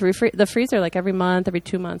defrost the freezer like every month, every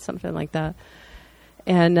 2 months, something like that.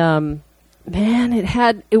 And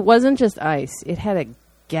man, it wasn't just ice; it had a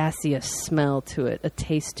gaseous smell to it, a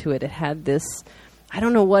taste to it. It had this, I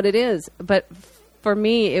don't know what it is, but for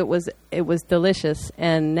me, it was delicious.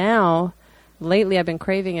 And now, lately, I've been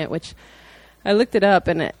craving it, which I looked it up,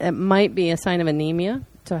 and it might be a sign of anemia,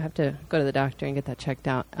 so I have to go to the doctor and get that checked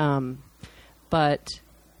out. But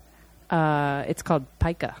it's called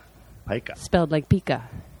pica, Pica. spelled like pica.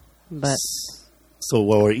 But So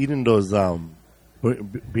while we're eating those bean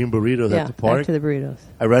burritos yeah, at the park, back to the burritos.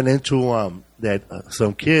 I ran into that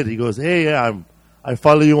some kid. He goes, "Hey, yeah, I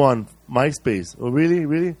follow you on MySpace." Oh, really?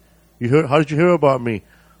 Really? You heard? How did you hear about me?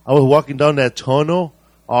 I was walking down that tunnel,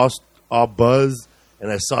 all buzzed,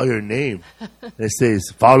 and I saw your name. And it says,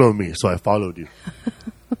 "Follow me," so I followed you.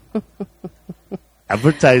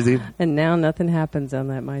 Advertising. And now nothing happens on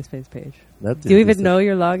that MySpace page. Nothing. Do you even know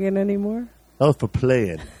your login anymore? That was for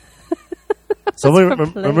playing. Somebody for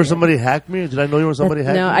remember playing. somebody hacked me? Did I know you when somebody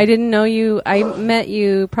hacked me? No, I didn't know you. I met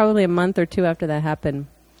you probably a month or two after that happened.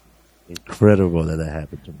 Incredible that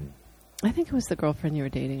happened to me. I think it was the girlfriend you were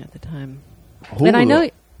dating at the time. Who? And I know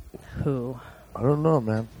who. I don't know,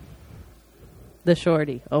 man. The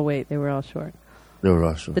shorty. Oh wait, they were all short. They were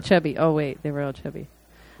Russian. The chubby. Oh wait, they were all chubby.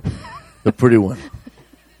 The pretty one.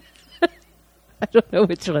 I don't know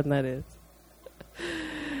which one that is.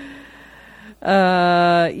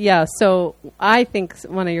 Yeah, so I think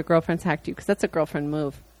one of your girlfriends hacked you because that's a girlfriend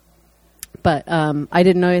move. But I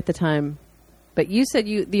didn't know you at the time. But you said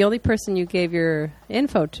the only person you gave your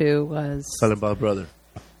info to was Salimba's brother.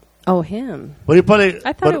 Oh, him. But he probably.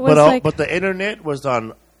 I thought it was like- but the internet was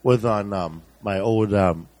on my old Felipe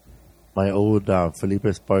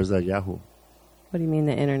Esparza Yahoo. What do you mean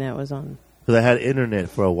the internet was on? Because I had internet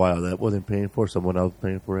for a while that wasn't paying for. Someone else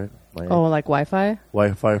paying for it. My Oh, like Wi-Fi?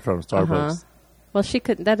 Wi-Fi from Starbucks. Uh-huh. Well, she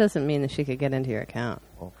could. That doesn't mean that she could get into your account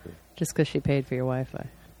Okay. just because she paid for your Wi-Fi.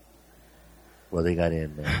 Well, they got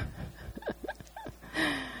in there.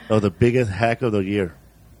 That was the biggest hack of the year.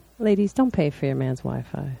 Ladies, don't pay for your man's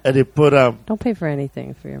Wi-Fi. And they put Don't pay for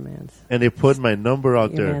anything for your man's my number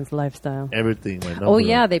out your there. man's lifestyle. Everything. My number. Oh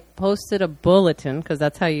yeah, they posted a bulletin because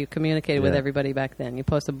that's how you communicated with Yeah. everybody back then. You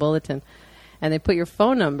post a bulletin, and they put your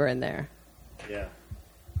phone number in there. Yeah.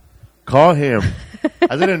 Call him.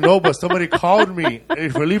 I didn't know, but somebody called me. Hey,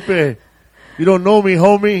 Felipe, you don't know me,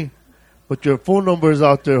 homie, but your phone number is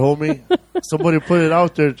out there, homie. Somebody put it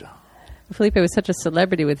out there. Felipe was such a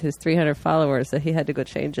celebrity with his 300 followers that he had to go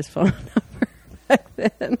change his phone number back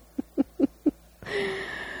then.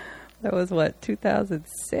 That was what,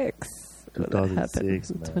 2006? when that happened. 2006,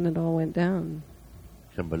 That's man. when it all went down.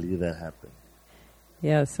 Can't believe that happened.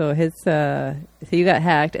 Yeah, so so you got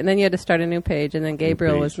hacked, and then you had to start a new page, and then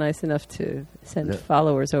Gabriel page. was nice enough to send Yeah.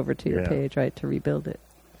 followers over to your Yeah. page, right, to rebuild it.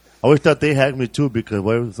 I always thought they hacked me too because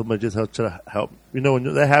why would somebody just try to help? You know,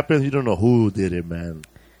 when that happens, you don't know who did it, man.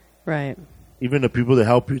 Right. Even the people that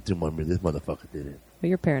help you think, "I mean, this motherfucker did it." Well,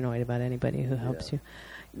 you're paranoid about anybody who helps you.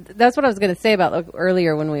 That's what I was going to say about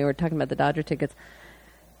earlier when we were talking about the Dodger tickets.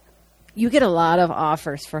 You get a lot of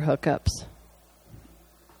offers for hookups,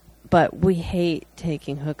 but we hate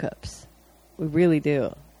taking hookups. We really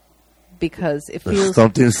do. Because it There's feels...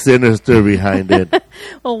 something sinister behind it.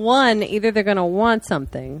 Well, one, either they're going to want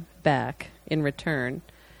something back in return,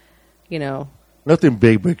 you know. Nothing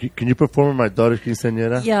big, but can you perform at my daughter's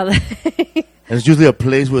quinceañera? Yeah, And it's usually a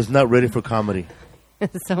place where it's not ready for comedy.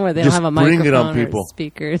 somewhere they Just don't have a bring microphone it on or people.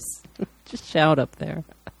 speakers. Just shout up there.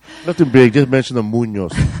 Nothing big. Just mention the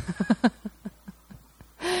Munoz.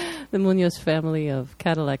 The Munoz family of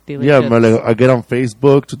Cadillac dealerships. Yeah, man, like, I get on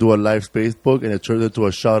Facebook to do a live Facebook, and it turns into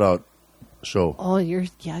a shout-out show. Oh, your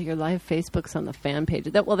live Facebook's on the fan page.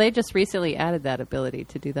 They just recently added that ability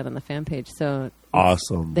to do that on the fan page. So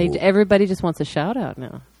Awesome. everybody just wants a shout out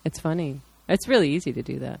now. It's funny. It's really easy to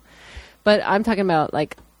do that. But I'm talking about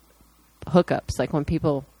like hookups, like when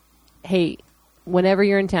people, hey, whenever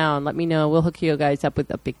you're in town, let me know. We'll hook you guys up with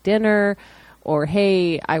a big dinner, or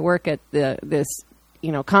hey, I work at this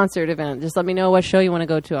concert event. Just let me know what show you want to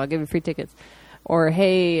go to. I'll give you free tickets. Or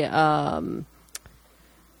hey,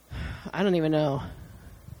 I don't even know.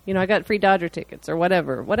 You know, I got free Dodger tickets or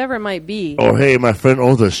whatever it might be. Or, hey, my friend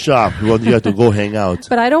owns a shop. You have to go hang out.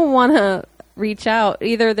 But I don't want to reach out.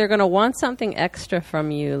 Either they're going to want something extra from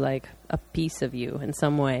you, like a piece of you in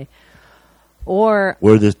some way, or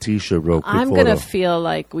Wear this T-shirt, bro. Quick I'm photo. going to feel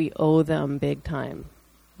like we owe them big time,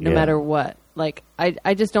 no Yeah. matter what. Like,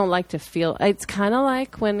 I just don't like to feel... It's kind of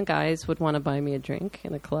like when guys would want to buy me a drink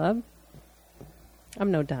in a club.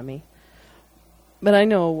 I'm no dummy. But I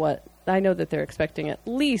know that they're expecting at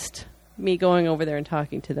least me going over there and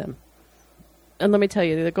talking to them. And let me tell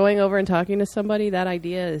you, going over and talking to somebody, that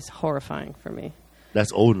idea is horrifying for me.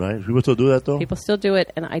 That's old, right? People still do that, though? People still do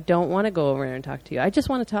it, and I don't want to go over there and talk to you. I just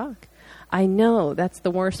want to talk. I know that's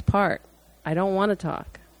the worst part. I don't want to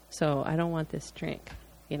talk, so I don't want this drink,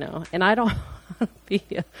 you know. And I don't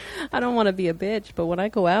want to be a bitch. But when I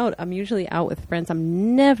go out, I'm usually out with friends.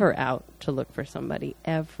 I'm never out to look for somebody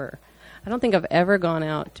ever. I don't think I've ever gone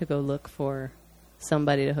out to go look for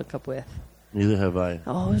somebody to hook up with. Neither have I.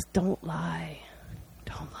 Oh, don't lie.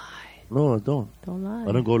 Don't lie. No, I don't. Don't lie.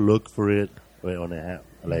 I don't go look for it on the app.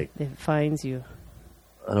 Like, It finds you.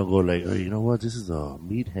 I don't go like, hey, you know what? This is a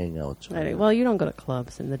meat hangout. Well, you don't go to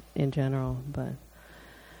clubs in general, but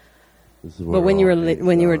This is where when you all were hangs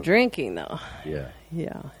when you were out. drinking though, Yeah.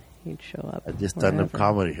 yeah, you'd show up. At this stand-up wherever.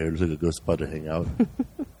 comedy here, looks like a good spot to hang out.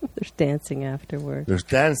 There's dancing afterward. There's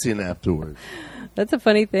dancing afterwards. That's a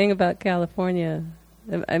funny thing about California.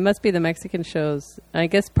 It must be the Mexican shows. I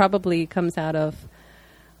guess probably comes out of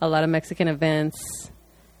a lot of Mexican events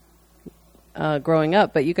growing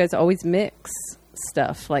up. But you guys always mix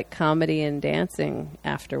stuff like comedy and dancing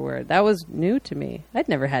afterward. That was new to me. I'd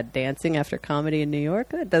never had dancing after comedy in New York.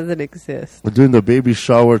 That doesn't exist. We're doing the baby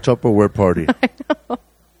shower Tupperware party.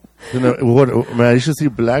 I know. Man, you should see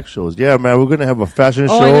black shows. Yeah, man, we're going to have a fashion I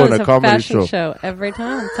show know, and it's a comedy fashion show every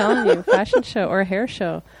time. I'm telling you, fashion show or a hair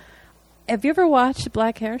show. Have you ever watched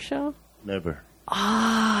Black Hair Show? Never.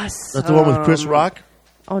 Awesome. That's the one with Chris Rock?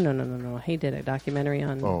 Oh, no. He did a documentary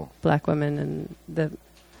on black women and the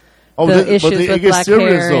issues with black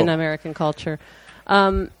hair in American culture.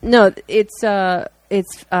 No, it's a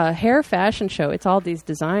hair fashion show. It's all these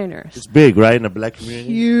designers. It's big, right, in the black community?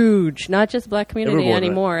 Huge. Not just black community Everywhere,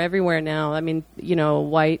 anymore. Right? Everywhere now. I mean, you know,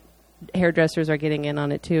 white hairdressers are getting in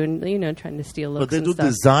on it too, and you know, trying to steal looks. But they and do stuff.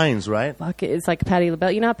 designs, right? Fuck it. It's like Patti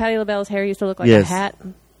LaBelle. You know how Patti LaBelle's hair used to look like a Yes. hat?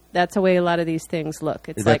 That's the way a lot of these things look.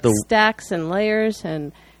 It's Is that like the- stacks and layers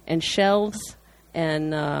and shelves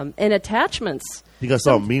and attachments. I think I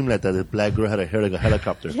saw a meme like that. The black girl had a hair like a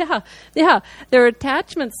helicopter. Yeah. There are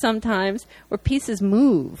attachments sometimes where pieces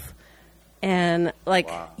move. And like,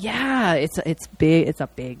 yeah, it's big. It's a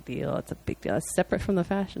big deal. It's separate from the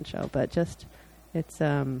fashion show, but just it's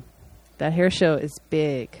that hair show is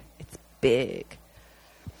big. It's big.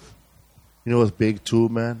 You know what's big too,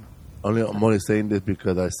 man? I'm only saying this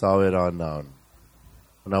because I saw it on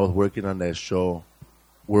when I was working on that show,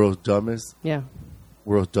 World's Dumbest. Yeah.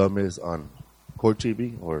 World's Dumbest on Court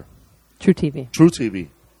TV or True TV. True TV.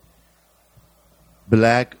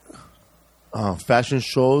 Black fashion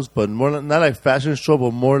shows, but more not like fashion show,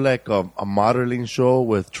 but more like a modeling show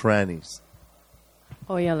with trannies.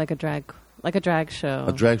 Oh yeah, like a drag show.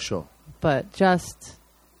 A drag show. But just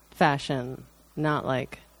fashion, not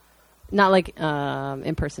like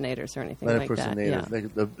impersonators or anything Not like impersonators. that. Yeah.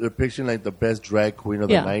 Like they're picturing like the best drag queen of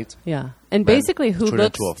the night. Yeah. And Then basically who turn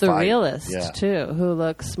looks into a the fight. realest Yeah. too, who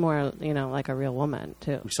looks more, you know, like a real woman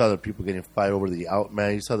too. We saw the people getting fight over the out.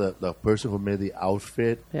 Man, you saw the person who made the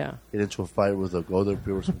outfit Yeah. get into a fight with the other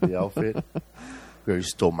person with the outfit. Girl, you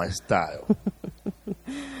stole my style.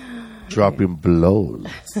 Dropping blows.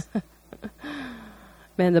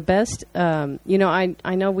 Man, the best. You know,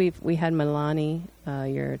 I know we had Milani,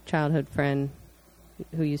 your childhood friend,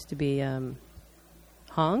 who used to be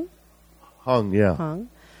Hung. Hung, yeah. Hung.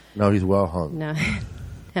 Now he's well hung. Now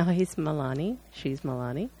he's Milani. She's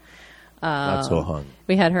Milani. Not so hung.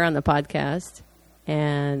 We had her on the podcast,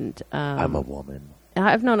 and I'm a woman.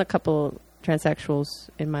 I've known a couple transsexuals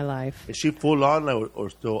in my life. Is she full on or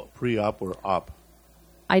still pre-op or op?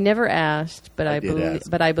 I never asked, but I I did believe, ask.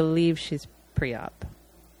 but I believe she's pre-op.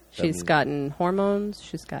 She's means- gotten hormones.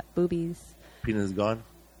 She's got boobies. Penis gone?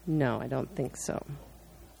 No, I don't think so.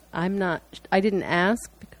 I'm not. I didn't ask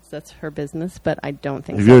because that's her business, but I don't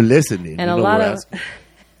think If so. you're listening, And you a know lot we're of, asking.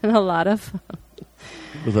 and a lot of,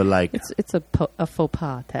 With a like. it's a faux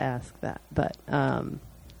pas to ask that, but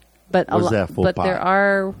What's that faux but pas?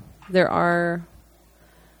 there are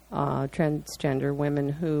transgender women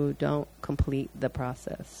who don't complete the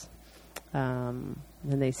process, and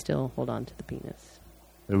they still hold on to the penis.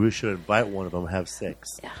 Maybe we should invite one of them to have sex.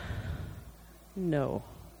 No,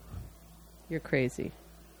 you're crazy.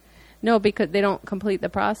 No, because they don't complete the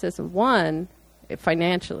process. One,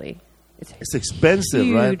 financially, It's expensive,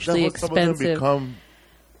 right? hugely That's why some of them expensive. become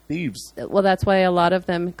thieves. Well, that's why a lot of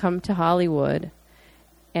them come to Hollywood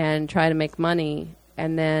and try to make money,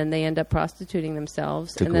 and then they end up prostituting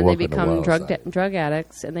themselves, Take and a then they walk on the become wild side. drug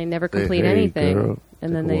addicts, and they never Say, complete "Hey, anything, girl,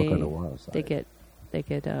 and then take a walk on the wild side." they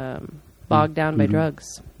get bogged down by Mhm.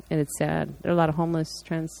 drugs, and it's sad. There are a lot of homeless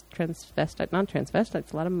not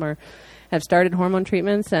transvestites. A lot of them have started hormone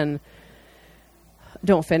treatments and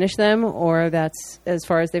don't finish them, or that's as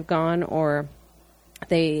far as they've gone, or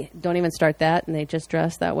they don't even start that, and they just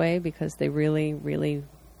dress that way because they really, really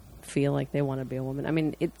feel like they want to be a woman. I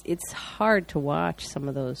mean, it's hard to watch some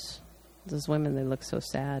of those women. They look so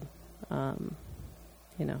sad,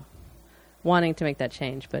 wanting to make that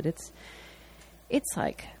change, but it's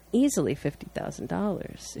like easily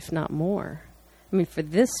 $50,000, if not more. I mean, for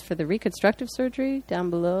the reconstructive surgery down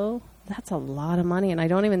below, that's a lot of money, and I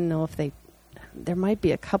don't even know if there might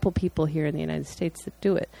be a couple people here in the United States that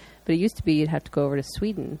do it, but it used to be you'd have to go over to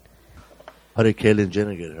Sweden. How did Caitlyn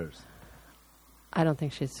Jenner get hers? I don't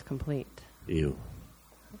think she's complete. Ew.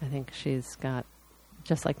 I think she's got,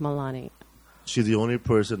 just like Milani. She's the only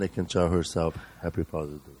person that can tell herself happy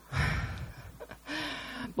positive.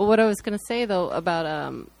 But what I was going to say, though,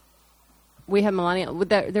 about we have Melania.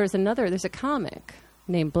 There's a comic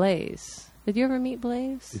named Blaze. Did you ever meet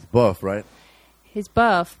Blaze? He's buff, right? He's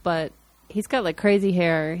buff, but he's got like crazy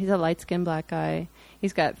hair. He's a light-skinned black guy.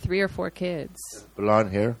 He's got 3 or 4 kids.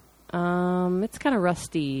 Blonde hair? It's kind of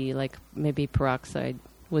rusty, like maybe peroxide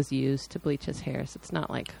was used to bleach his hair, so it's not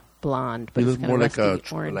like blonde, but He it's looks kind more of like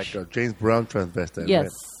rusty orange. like a James Brown transvestite. Yes,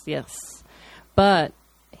 right? yes. But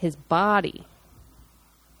his body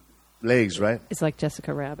Legs, right? is like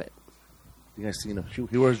Jessica Rabbit. You guys seen him?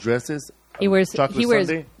 He wears dresses. He wears Chocolate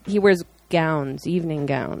Sunday. he wears gowns, evening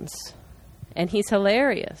gowns, and he's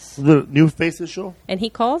hilarious. The new Faces show. And he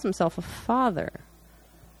calls himself a father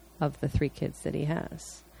of the 3 kids that he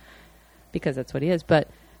has, because that's what he is. But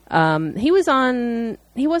he wasn't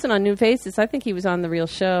on New Faces. I think he was on The Real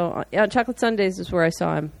Show. Chocolate Sundays is where I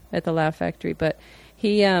saw him at the Laugh Factory. But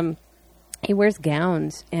he wears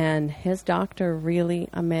gowns, and his doctor, really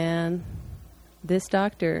a man. This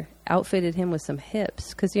doctor outfitted him with some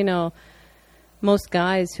hips, because most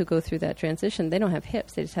guys who go through that transition, they don't have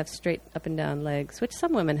hips; they just have straight up and down legs, which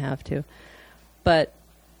some women have too. But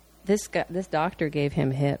this doctor gave him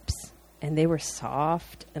hips, and they were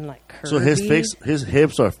soft and like curvy. So his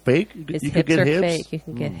hips are fake. His You hips could get are hips? fake. You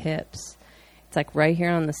can get hips. It's like right here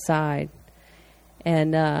on the side,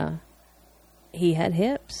 and he had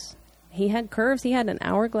hips. He had curves. He had an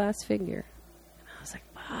hourglass figure. And I was like,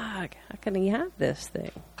 "Fuck! How can he have this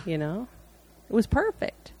thing?" It was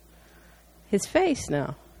perfect. His face,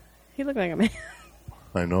 no, he looked like a man.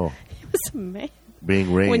 I know. He was a man.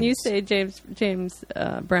 Being raised. When you say James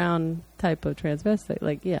Brown type of transvestite,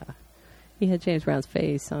 like, yeah, he had James Brown's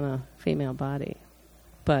face on a female body,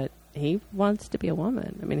 but he wants to be a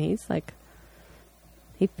woman. I mean,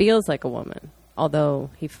 he feels like a woman, although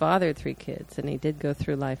he fathered 3 kids, and he did go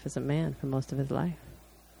through life as a man for most of his life.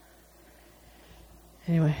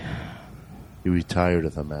 Anyway. He retired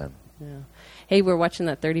as a man. Yeah. Hey, we're watching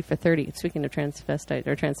that 30 for 30. Speaking of transvestite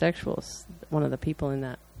or transsexuals, one of the people in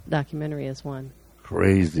that documentary is one.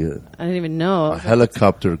 Crazy. I didn't even know. A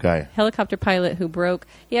helicopter guy. Helicopter pilot who broke.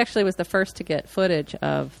 He actually was the first to get footage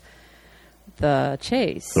of the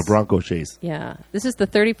chase. The Bronco chase. Yeah. This is the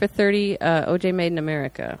 30 for 30 OJ Made in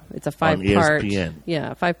America. It's a 5-part. ESPN.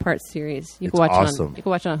 Yeah, 5-part series. You It's can watch awesome. you can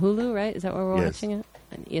watch it on Hulu, right? Is that where we're Yes. watching it?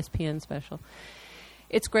 An ESPN special.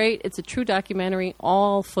 It's great. It's a true documentary.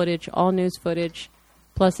 All footage, all news footage,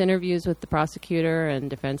 plus interviews with the prosecutor and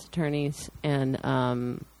defense attorneys, and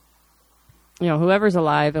whoever's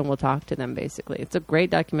alive, and we'll talk to them. Basically, it's a great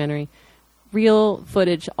documentary. Real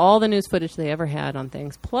footage, all the news footage they ever had on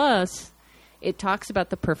things. Plus, it talks about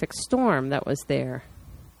the perfect storm that was there,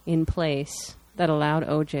 in place, that allowed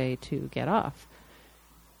OJ to get off.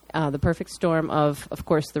 The perfect storm of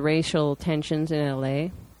course, the racial tensions in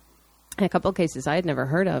L.A. And a couple of cases I had never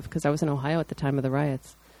heard of, because I was in Ohio at the time of the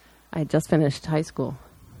riots. I had just finished high school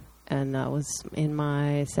and was in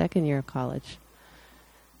my 2nd year of college.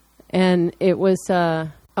 And it was,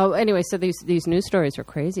 anyway, so these news stories were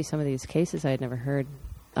crazy. Some of these cases I had never heard,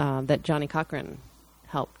 that Johnny Cochran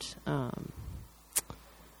helped, not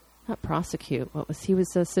prosecute. He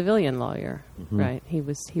was a civilian lawyer, right? He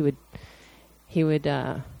would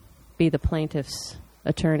be the plaintiff's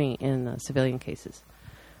attorney in civilian cases.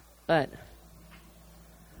 But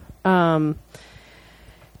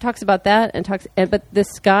talks about that, but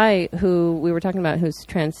this guy who we were talking about, who's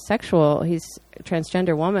transsexual, he's a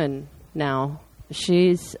transgender woman now,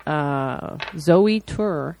 She's Zoe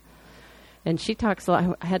Tur, and she talks a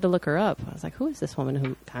lot. I had to look her up. I was like, who is this woman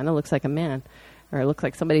who kind of looks like a man, or looks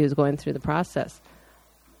like somebody who's going through the process?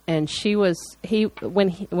 And when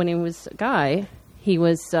he was a guy, he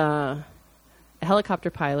was a helicopter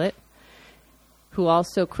pilot who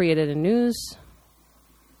also created a news,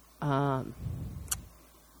 what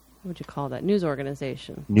would you call that? News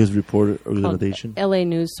organization. News reporter organization? LA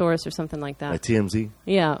News Source or something like that. Like TMZ?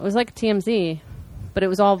 Yeah, it was like TMZ, but it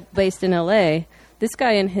was all based in LA. This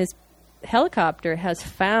guy in his helicopter has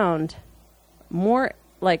found more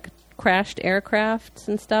like crashed aircrafts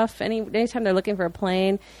and stuff. Anytime they're looking for a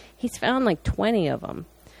plane, he's found like 20 of them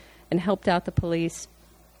and helped out the police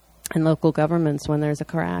and local governments when there's a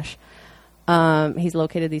crash. He's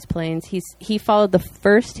located these planes. He had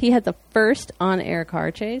the first on-air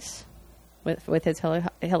car chase with his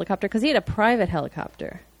helicopter because he had a private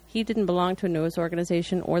helicopter. He didn't belong to a news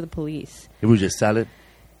organization or the police. He would just sell it?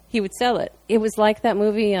 He would sell it. It was like that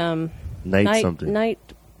movie, Night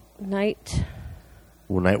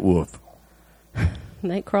Wolf.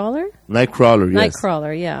 Nightcrawler? Nightcrawler, yes.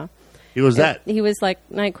 Nightcrawler, yeah. He was that. He was like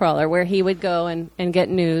Nightcrawler, where he would go and get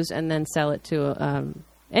news and then sell it to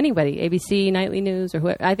anybody, ABC Nightly News or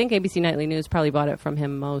whoever. I think ABC Nightly News probably bought it from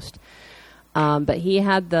him most. But he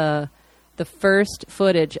had the first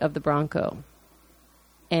footage of the Bronco,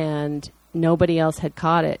 and nobody else had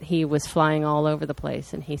caught it. He was flying all over the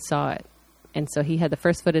place, and he saw it. And so he had the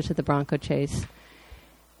first footage of the Bronco chase.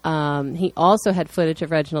 He also had footage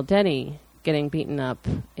of Reginald Denny getting beaten up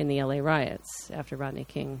in the LA riots after Rodney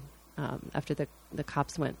King, after the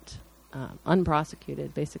cops went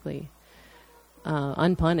unprosecuted, basically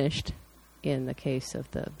unpunished in the case of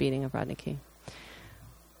the beating of Rodney King.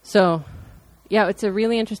 So, yeah, it's a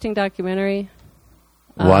really interesting documentary.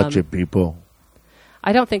 Watch it, people.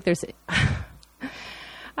 I don't think there's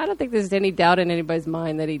any doubt in anybody's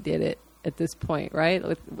mind that he did it at this point, right?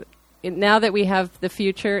 Now that we have the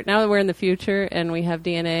future, now that we're in the future and we have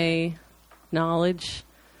DNA knowledge,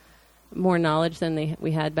 more knowledge than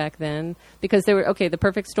we had back then, because the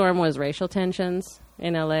perfect storm was racial tensions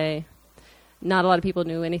in LA. Not a lot of people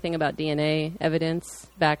knew anything about DNA evidence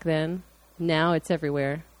back then. Now it's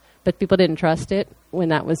everywhere. But people didn't trust it when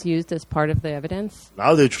that was used as part of the evidence.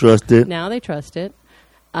 Now they trust it. Now they trust it.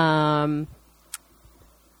 Even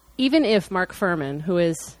if Mark Furman, who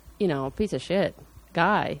is, a piece of shit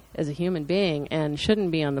guy as a human being and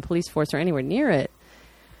shouldn't be on the police force or anywhere near it,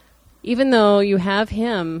 even though you have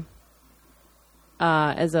him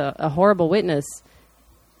as a horrible witness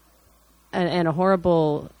and a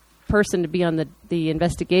horrible person to be on the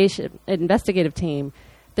investigative team,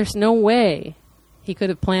 there's no way he could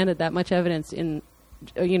have planted that much evidence in,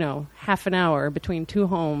 half an hour between two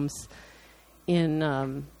homes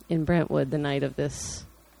in Brentwood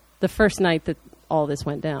the first night that all this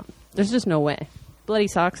went down. There's just no way. Bloody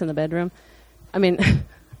socks in the bedroom. I mean,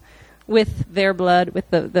 with their blood, with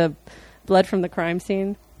the blood from the crime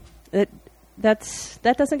scene, that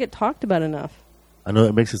doesn't get talked about enough. I know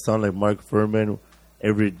it makes it sound like Mark Furman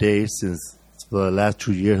every day for the last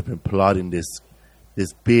 2 years have been plotting this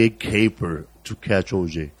big caper to catch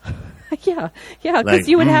OJ. Yeah, because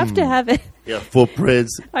you would have to have it. Yeah,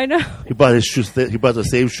 footprints. I know. He bought his shoes. He bought the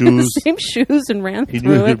same shoes. The same shoes and ran He through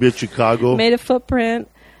knew he was it. going to be in Chicago. Made a footprint.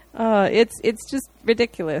 It's just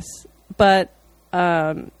ridiculous. But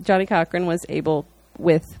Johnny Cochran was able,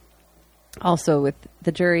 with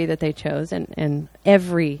the jury that they chose, and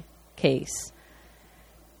every case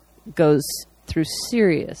goes through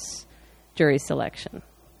serious jury selection.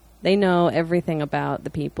 They know everything about the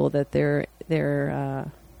people that they're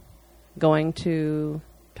going to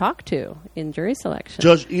talk to in jury selection.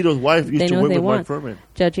 Judge Ito's wife used to work with Mark Furman.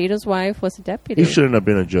 Judge Ito's wife was a deputy. He shouldn't have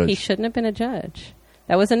been a judge. He shouldn't have been a judge.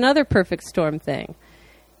 That was another perfect storm thing.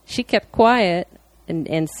 She kept quiet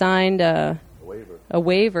and signed a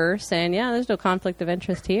waiver saying, yeah, there's no conflict of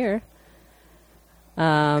interest here.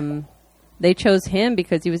 They chose him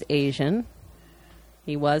because he was Asian.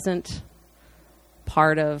 He wasn't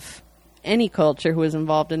part of any culture who was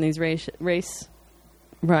involved in these race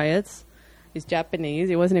riots. He's Japanese.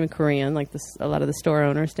 He wasn't even Korean, like a lot of the store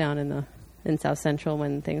owners down in South Central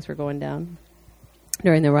when things were going down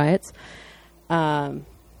during the riots.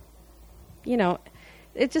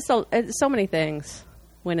 It's just so many things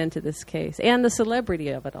went into this case, and the celebrity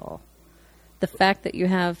of it all. The fact that you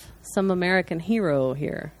have some American hero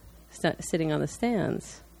here sitting on the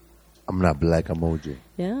stands. I'm not black, I'm OJ.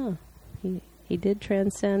 Yeah, he did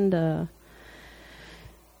transcend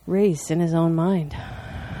race in his own mind.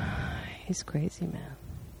 He's crazy, man.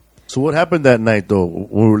 So what happened that night, though, when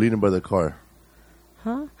we were leaving by the car?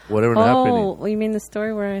 Huh? Whatever happened. Oh, you mean the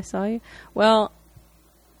story where I saw you? Well,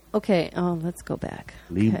 Okay. Oh, let's go back.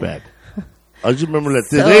 Lean Okay. back. I just remember that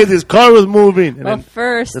So- today this car was moving. And Well, then,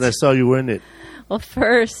 first, then I saw you in it.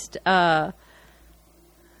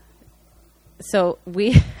 So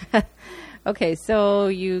we, okay, so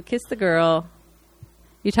you kiss the girl,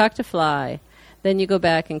 you talk to Fly, then you go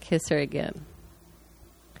back and kiss her again.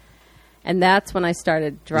 And that's when I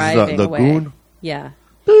started driving away. Lagoon? Yeah.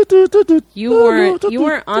 You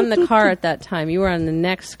weren't on the car at that time. You were on the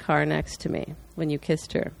next car next to me when you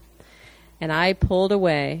kissed her. And I pulled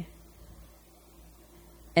away.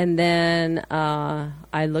 And then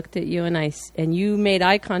I looked at you and you made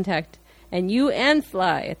eye contact, and you and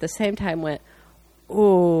Fly at the same time went,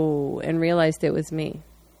 "Oh," and realized it was me,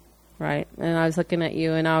 right? And I was looking at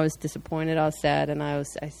you, and I was disappointed, I was sad, and I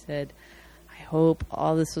said, "I hope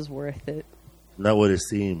all this was worth it." Not what it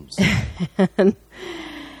seems.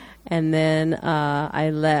 And then I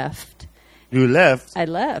left. You left? I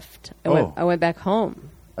left. Oh. I went back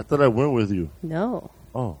home. I thought I went with you. No.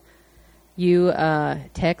 Oh. You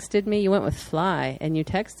texted me. You went with Fly, and you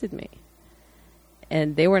texted me.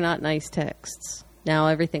 And they were not nice texts. Now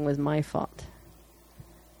everything was my fault.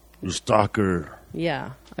 You stalker.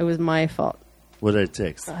 Yeah, it was my fault. What did I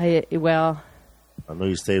text? I know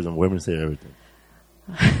you saved them. Women save everything.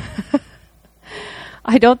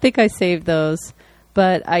 I don't think I saved those,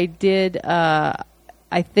 but I did.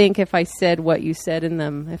 I think if I said what you said in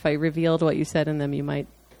them, if I revealed what you said in them,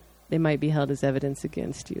 they might be held as evidence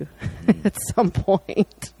against you at some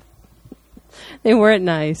point. They weren't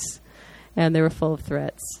nice, and they were full of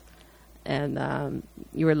threats, and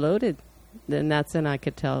you were loaded. And that's when I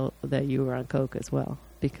could tell that you were on coke as well,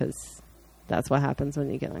 because that's what happens when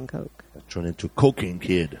you get on coke. I turned into a cocaine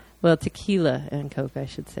kid. Well, tequila and coke, I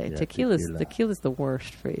should say. Yeah, Tequila's the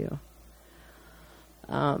worst for you.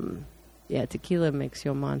 Yeah, tequila makes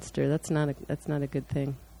you a monster. That's not a good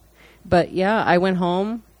thing. But yeah, I went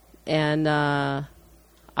home, and I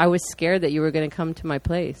was scared that you were going to come to my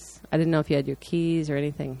place. I didn't know if you had your keys or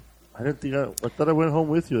anything. I thought I went home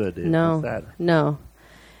with you that day. No, What's that? no.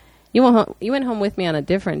 You went home with me on a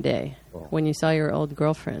different day when you saw your old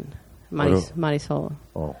girlfriend, Marisol.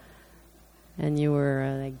 Oh. And you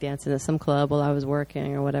were like dancing at some club while I was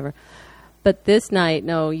working or whatever. But this night,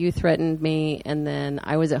 no, you threatened me, and then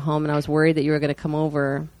I was at home, and I was worried that you were going to come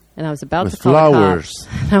over, and I was about to call flowers. the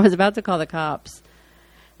cops. I was about to call the cops,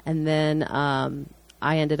 and then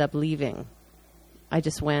I ended up leaving. I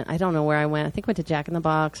just went. I don't know where I went. I think I went to Jack in the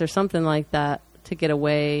Box or something like that to get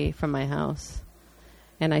away from my house,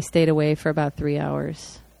 and I stayed away for about 3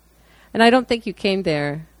 hours. And I don't think you came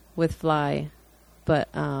there with Fly, but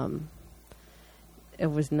it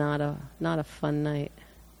was not a fun night.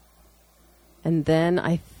 And then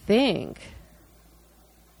I think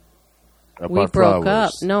we broke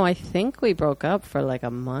up. No, I think we broke up for like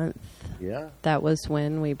a month. Yeah? That was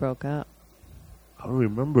when we broke up. I don't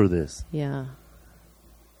remember this. Yeah.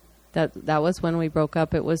 That was when we broke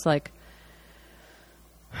up. It was like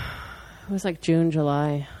June,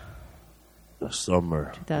 July. The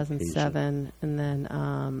summer. 2007. And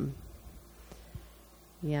then,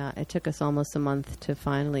 yeah, it took us almost a month to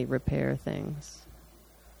finally repair things.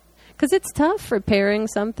 Because it's tough repairing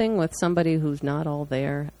something with somebody who's not all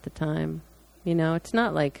there at the time. You know, it's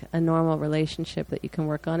not like a normal relationship that you can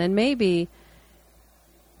work on. And maybe,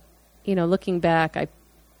 you know, looking back,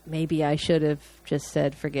 maybe I should have just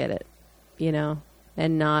said, forget it, you know,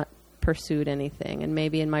 and not pursued anything. And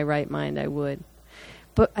maybe in my right mind I would.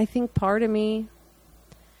 But I think part of me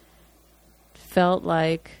felt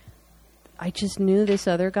like I just knew this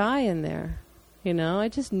other guy in there. You know, I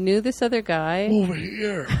just knew this other guy. Over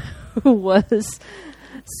here. Who was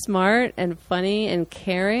smart and funny and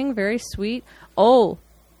caring, very sweet. Oh,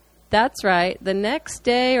 that's right. The next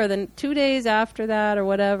day or the 2 days after that or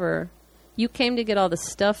whatever, you came to get all the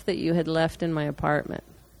stuff that you had left in my apartment.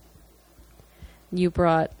 You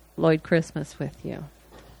brought Lloyd Christmas with you.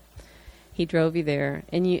 He drove you there,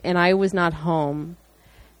 and I was not home.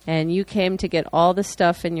 And you came to get all the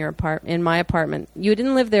stuff in in my apartment. You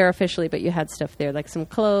didn't live there officially, but you had stuff there, like some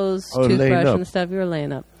clothes, toothbrush, and stuff. You were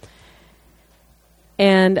laying up.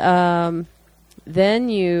 And then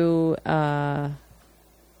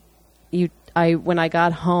when I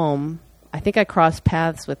got home, I think I crossed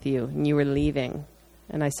paths with you, and you were leaving.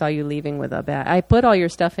 And I saw you leaving with a bag. I put all your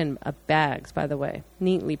stuff in bags, by the way,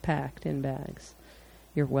 neatly packed in bags.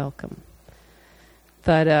 You're welcome.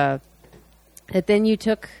 But then you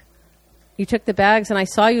took the bags, and I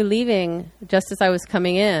saw you leaving just as I was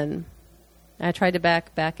coming in. I tried to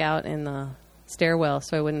back out in the stairwell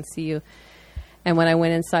so I wouldn't see you. And when I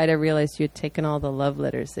went inside, I realized you had taken all the love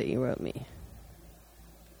letters that you wrote me.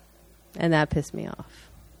 And that pissed me off.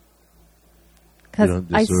 Because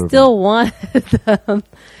don't I deserve still wanted them.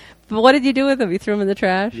 But what did you do with them? You threw them in the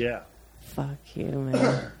trash? Yeah. Fuck you,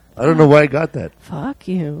 man. I don't know why I got that. Fuck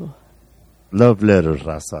you. Love letters,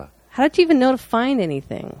 Raza. How did you even know to find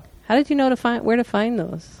anything? How did you know to find where to find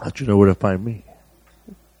those? How'd you know where to find me?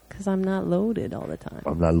 Because I'm not loaded all the time.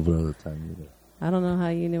 I'm not loaded all the time either. I don't know how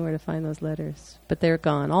you knew where to find those letters, but they're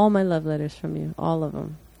gone. All my love letters from you, all of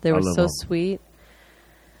them. They were All of so them. sweet.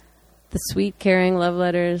 The sweet, caring love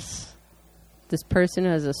letters. This person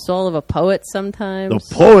who has the soul of a poet sometimes.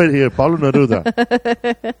 The poet here, Paulo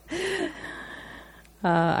Neruda.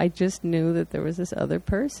 I just knew that there was this other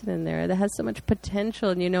person in there that has so much potential.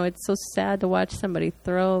 And, it's so sad to watch somebody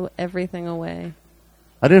throw everything away.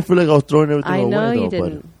 I didn't feel like I was throwing everything I away. know you though,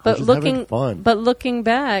 didn't. But I was just having fun. But looking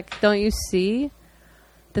back, don't you see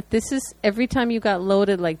that this is every time you got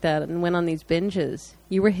loaded like that and went on these binges,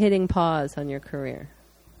 you were hitting pause on your career.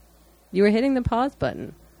 You were hitting the pause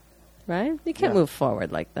button, right? You can't move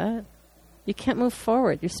forward like that. You can't move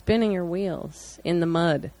forward. You're spinning your wheels in the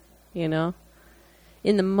mud,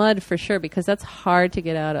 In the mud for sure, because that's hard to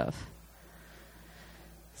get out of.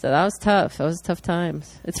 So that was tough. That was tough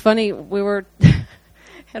times. It's funny, we were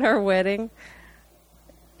at our wedding,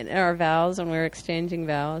 and our vows, when we were exchanging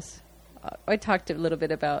vows, I talked a little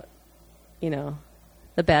bit about,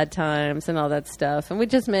 the bad times and all that stuff. And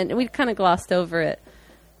we kind of glossed over it.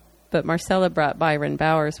 But Marcella brought Byron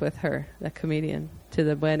Bowers with her, the comedian, to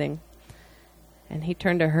the wedding. And he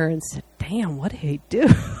turned to her and said, "Damn, what did he do?"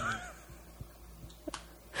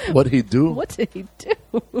 What did he do? What did he do?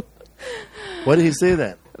 Why did he say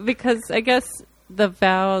that? Because I guess the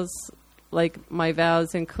vows, like my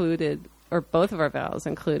vows included, or both of our vows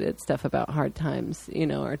included stuff about hard times,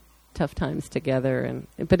 or tough times together,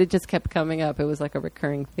 but it just kept coming up. It was like a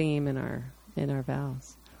recurring theme in our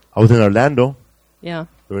vows. I was in Orlando Yeah,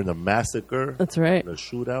 during the massacre, that's right. the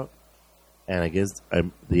shootout, and I guess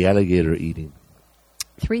the alligator eating.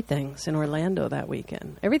 3 things in Orlando that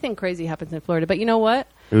weekend. Everything crazy happens in Florida, but you know what?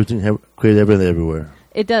 Everything crazy, everything everywhere.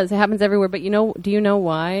 It does. It happens everywhere. But do you know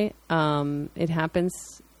why it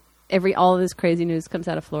happens? All of this crazy news comes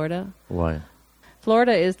out of Florida. Why?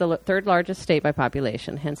 Florida is the third largest state by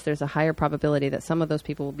population. Hence, there's a higher probability that some of those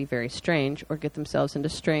people will be very strange or get themselves into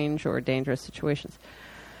strange or dangerous situations.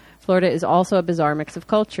 Florida is also a bizarre mix of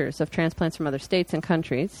cultures, of transplants from other states and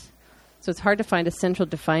countries. So it's hard to find a central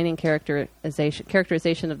defining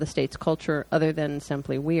characterization of the state's culture other than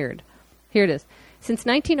simply weird. Here it is. Since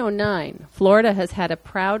 1909, Florida has had a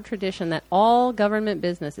proud tradition that all government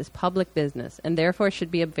business is public business and therefore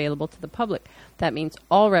should be available to the public. That means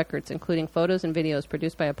all records, including photos and videos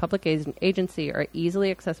produced by a public agency, are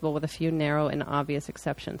easily accessible with a few narrow and obvious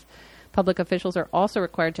exceptions. Public officials are also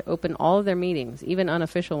required to open all of their meetings, even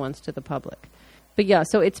unofficial ones, to the public. But yeah,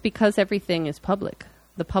 so it's because everything is public.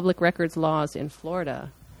 The public records laws in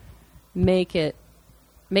Florida make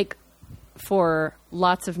for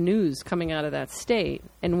lots of news coming out of that state.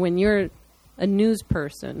 And when you're a news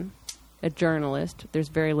person, a journalist, there's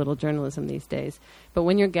very little journalism these days, but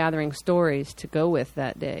when you're gathering stories to go with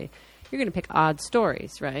that day, you're going to pick odd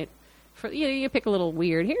stories, right? You pick a little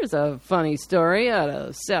weird, here's a funny story out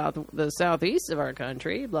of the southeast of our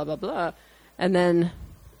country, blah, blah, blah. And then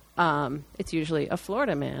it's usually a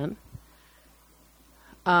Florida man.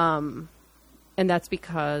 And that's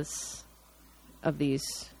because of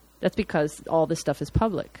that's because all this stuff is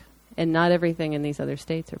public, and not everything in these other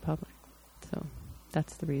states are public. So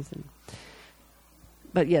that's the reason.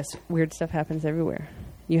 But yes, weird stuff happens everywhere.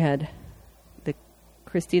 You had the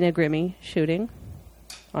Christina Grimmie shooting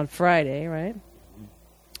on Friday, right?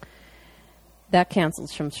 That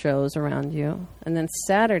cancels some shows around you. And then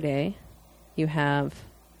Saturday, you have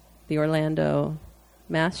the Orlando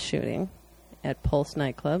mass shooting at Pulse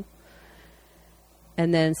nightclub.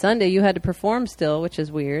 And then Sunday, you had to perform still, which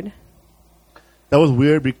is weird. That was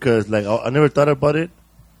weird because, I never thought about it.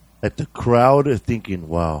 Like, the crowd is thinking,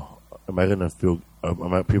 wow,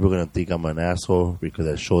 people going to think I'm an asshole because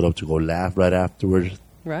I showed up to go laugh right afterwards?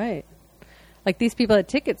 Right. Like, these people had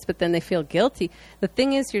tickets, but then they feel guilty. The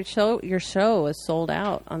thing is, your show was sold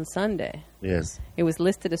out on Sunday. Yes. It was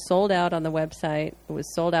listed as sold out on the website. It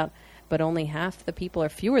was sold out, but only half the people, or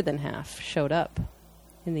fewer than half, showed up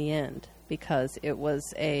in the end, because it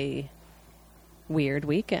was a weird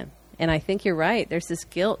weekend. And I think you're right. There's this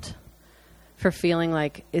guilt for feeling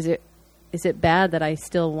like, is it bad that I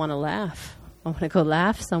still want to laugh? I want to go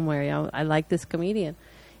laugh somewhere. I like this comedian.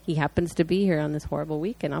 He happens to be here on this horrible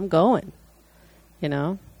weekend. I'm going,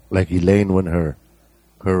 Like Elaine, when her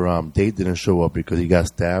date didn't show up because he got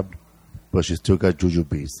stabbed, but she still got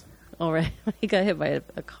jujubes. All right. He got hit by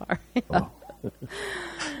a car. Oh.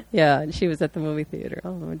 Yeah, and she was at the movie theater.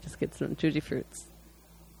 Oh, let me just get some Juji fruits.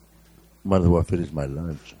 Might as well finish my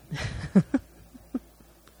lunch.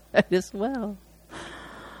 Might as well.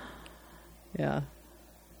 Yeah.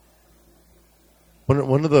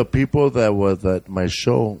 One of the people that was at my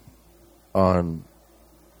show on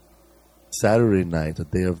Saturday night, the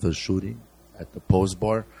day of the shooting, at the Post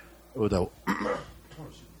Bar, with a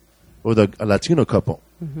Latino couple.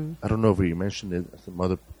 Mm-hmm. I don't know if we mentioned it in some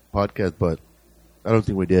other podcast, but I don't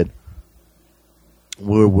think we did.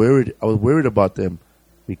 We were worried. I was worried about them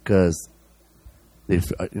because they,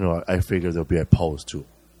 I figured they'll be opposed to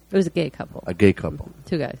It was a gay couple. a gay couple.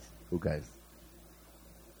 Two guys. Two guys.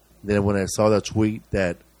 Then when I saw that tweet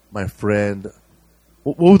that my friend,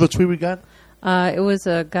 what was the tweet we got? It was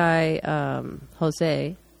a guy,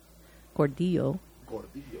 Jose Gordillo,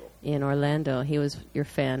 in Orlando. He was your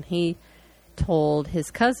fan. He told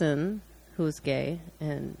his cousin, who's gay,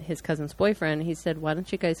 and his cousin's boyfriend, he said, why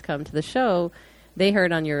don't you guys come to the show? They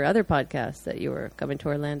heard on your other podcast that you were coming to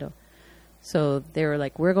Orlando. So they were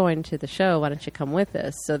like, we're going to the show. Why don't you come with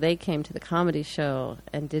us? So they came to the comedy show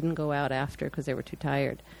and didn't go out after because they were too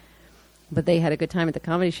tired. But they had a good time at the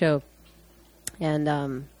comedy show.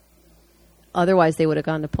 And otherwise they would have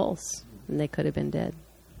gone to Pulse, and they could have been dead.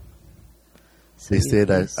 So They said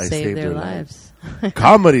I saved saved their their lives.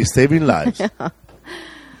 Comedy saving lives.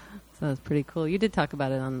 So that's pretty cool. You did talk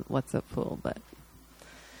about it on What's Up Fool, but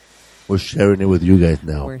We're sharing it with you guys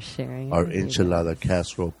now. we're sharing it Our with you Enchilada guys.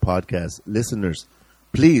 Casserole podcast listeners.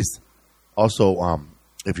 Please, also,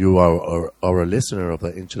 if you are a listener of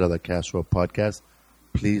the Enchilada Casserole podcast,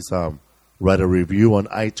 please write a review on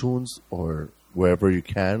iTunes or wherever you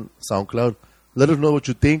can, SoundCloud. Let us know what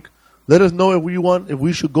you think. Let us know if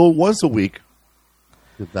we should go once a week.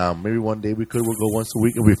 Maybe one day we'll go once a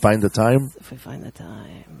week if we find the time. If we find the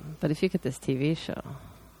time. But if you get this TV show,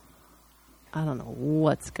 I don't know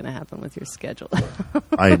what's going to happen with your schedule.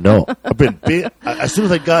 I know. I've been as soon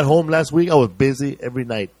as I got home last week, I was busy every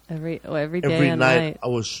night. every day Every and night night. I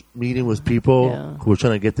was meeting with people Yeah. who were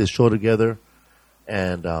trying to get this show together.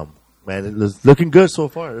 And, man, it's looking good so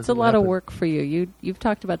far. It's a lot of work for you. You've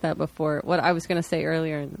talked about that before. What I was going to say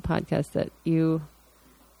earlier in the podcast, that you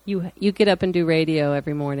get up and do radio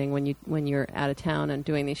every morning when you're out of town and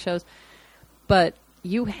doing these shows, but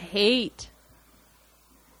you hate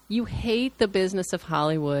the business of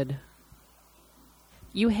Hollywood.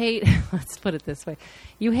 You hate, let's put it this way,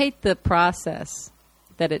 you hate the process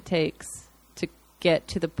that it takes to get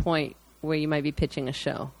to the point where you might be pitching a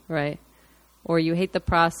show, right? Or you hate the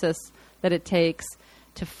process that it takes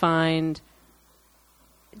to kind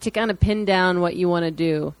of pin down what you want to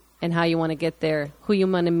do and how you want to get there, who you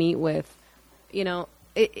want to meet with. You know,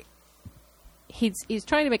 he's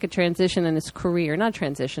trying to make a transition in his career, not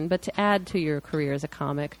transition, but to add to your career as a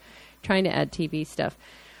comic, trying to add TV stuff.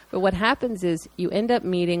 But what happens is you end up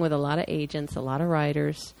meeting with a lot of agents, a lot of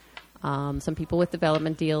writers, some people with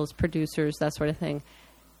development deals, producers, that sort of thing.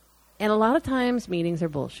 And a lot of times meetings are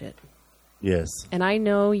bullshit. Yes. And I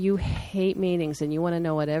know you hate meetings and you want to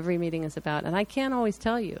know what every meeting is about. And I can't always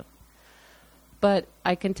tell you. But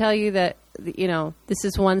I can tell you that, this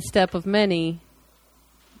is one step of many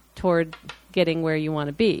toward getting where you want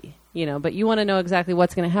to be. But you want to know exactly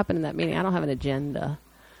what's going to happen in that meeting. I don't have an agenda.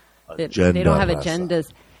 They don't have agendas.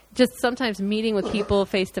 Just sometimes meeting with people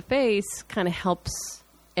face to face kind of helps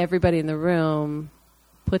everybody in the room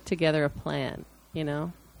put together a plan,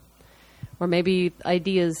 Or maybe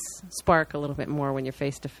ideas spark a little bit more when you're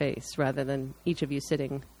face to face rather than each of you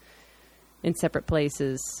sitting in separate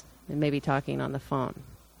places and maybe talking on the phone,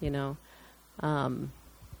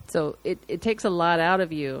 So it takes a lot out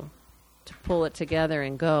of you to pull it together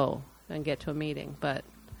and go and get to a meeting, but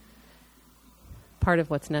part of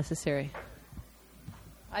what's necessary.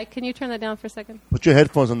 Can you turn that down for a second? Put your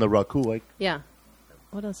headphones on the Raku, like. Yeah.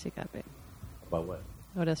 What else you got, babe? About what?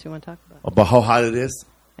 What else you want to talk about? About how hot it is.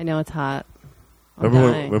 I know it's hot. I'm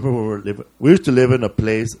Remember dying. when we were living? We used to live in a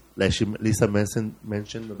place like Lisa mentioned,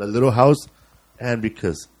 the little house, and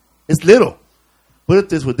because it's little. Put it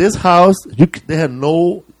this way: this house, they had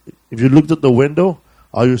no. If you looked at the window,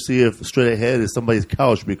 all you see straight ahead is somebody's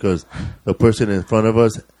couch because the person in front of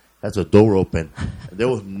us has a door open. And there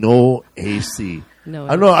was no AC. No,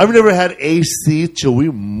 I know. I've never had AC till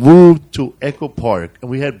we moved to Echo Park,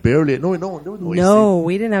 and we had barely. No, there was no AC. No,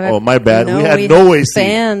 we didn't have. Oh, my bad. No, we had no AC.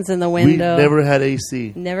 Fans in the window. We never had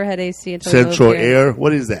AC. Never had AC until Central we moved here. Air.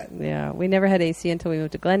 What is that? Yeah, we never had AC until we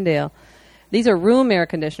moved to Glendale. These are room air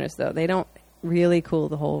conditioners, though. They don't really cool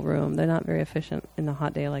the whole room. They're not very efficient in a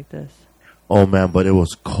hot day like this. Oh man, but it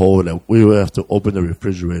was cold, and we would have to open the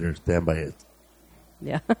refrigerator, stand by it.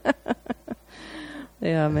 Yeah.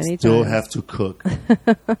 Yeah, many Still times. have to cook.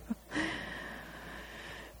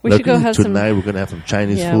 We should go Luckily, have some. tonight we're gonna have some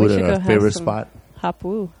Chinese Yeah, we food should at go our have favorite some spot. Hop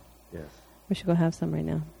Woo. Yes. We should go have some right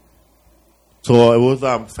now. So it was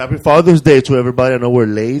Happy Father's Day to everybody. I know we're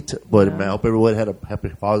late, but Yeah. I hope everyone had a Happy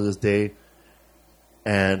Father's Day.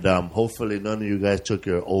 And hopefully none of you guys took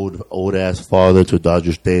your old ass father to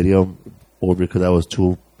Dodger Stadium, or because that was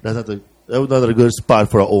not a good spot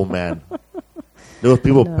for an old man. There was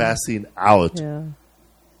people No. passing out and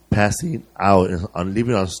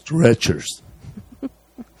leaving on stretchers.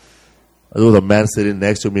 There was a man sitting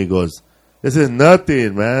next to me. Goes, "This is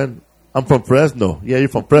nothing, man. I'm from Fresno." Yeah, you're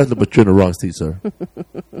from Fresno, but you're in the wrong seat, sir.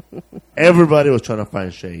 Everybody was trying to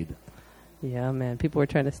find shade, Yeah, man. People were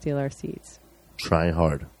trying to steal our seats. trying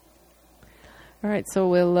hard. All right, so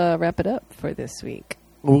we'll wrap it up for this week.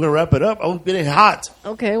 We're gonna wrap it up. I was getting hot.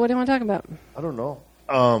 Okay, what do you want to talk about? I don't know.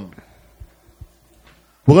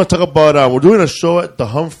 We're gonna talk about. We're doing a show at the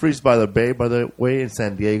Humphreys by the Bay, by the way, in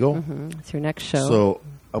San Diego. It's your next show. So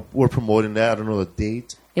we're promoting that. I don't know the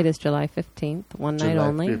date. It is July 15th, one night July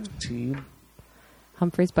only. 15.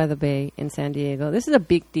 Humphreys by the Bay in San Diego. This is a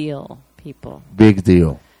big deal, people, Big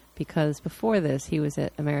deal. because before this, he was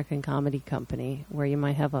at American Comedy Company, where you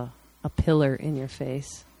might have a pillar in your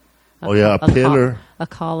face. Oh, yeah, a pillar. A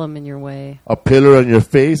column in your way. A pillar on your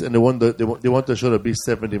face, and they want the show to be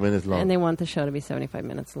 70 minutes long. And they want the show to be 75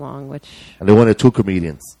 minutes long, which, And they wanted 2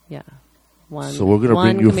 comedians. yeah. One, So we're gonna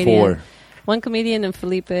one bring you comedian, 4. One comedian and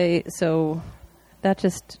Felipe, so that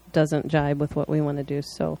just doesn't jibe with what we want to do.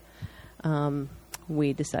 So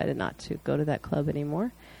we decided not to go to that club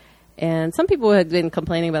anymore. And some people had been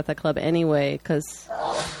complaining about that club anyway, because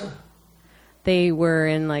they were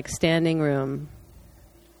in like standing room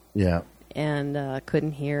Yeah, and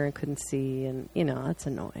couldn't hear and couldn't see, and that's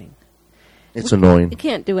annoying. it's annoying. You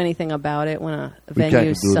can't do anything about it when a We can't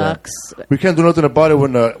venue do that. sucks. We can't do nothing about it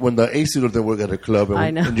when the AC doesn't work at the club. And,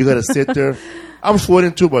 I know. and you got to sit there. I'm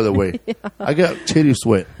sweating too, by the way. I got titty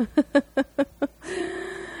sweat.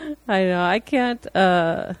 I know. I can't.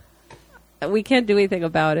 We can't do anything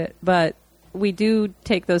about it, but we do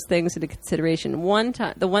take those things into consideration. One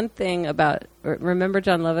time, the one thing about remember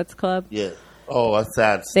John Lovett's club? Yeah. Oh, that's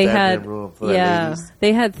sad. They Standing had room for the ladies.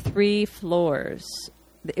 they had 3 floors.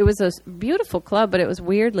 It was a beautiful club, but it was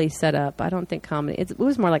weirdly set up. I don't think comedy. It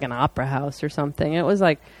was more like an opera house or something. It was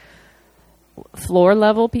like floor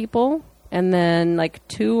level people, and then like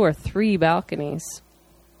 2 or 3 balconies.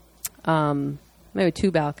 Maybe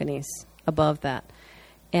 2 balconies above that,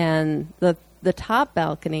 and the top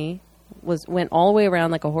balcony went all the way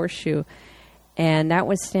around like a horseshoe, and that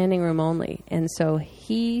was standing room only. And so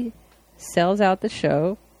he sells out the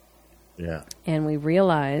show, Yeah. and we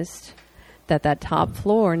realized that top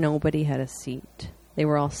floor nobody had a seat. They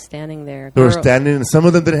were all standing there. They were standing, and some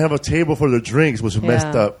of them didn't have a table for their drinks, which was messed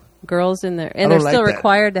Yeah. up. Girls in there, I and they're don't like still that.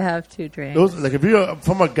 required to have 2 drinks. Those, like if you're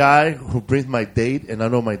from a guy who brings my date, and I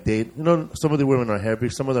know my date, some of the women are heavy,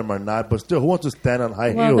 some of them are not, but still, who wants to stand on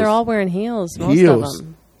high Well, heels? they're all wearing heels. Most Heels. of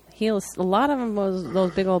them. Heels. A lot of them was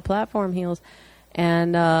those big old platform heels,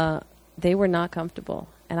 and they were not comfortable.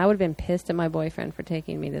 And I would have been pissed at my boyfriend for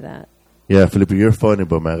taking me to that. Yeah, Felipe, you're funny,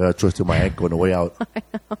 but man, I got twisted my ankle on the way out.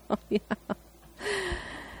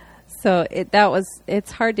 So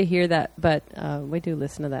it's hard to hear that, but we do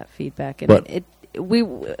listen to that feedback. And But- we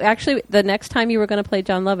actually, the next time you were going to play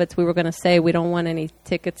John Lovitz, we were going to say we don't want any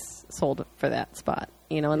tickets sold for that spot,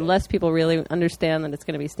 unless people really understand that it's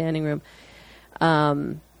going to be standing room.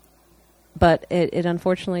 But it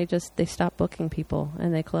unfortunately they stopped booking people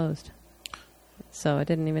and they closed. So it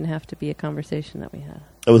didn't even have to be a conversation that we had.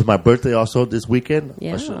 It was my birthday also this weekend.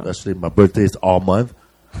 Yeah. Actually, my birthday is all month.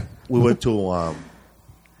 We went to... How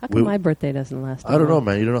come my birthday doesn't last? I don't know,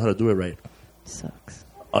 man. You don't know how to do it right. Sucks.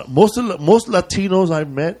 Most Latinos I've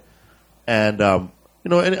met, and not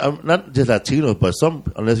just Latinos, but some,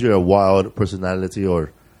 unless you're a wild personality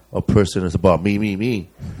or a person that's about me.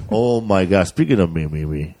 Oh my God! Speaking of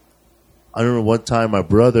me. I remember one time my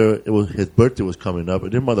brother, his birthday was coming up,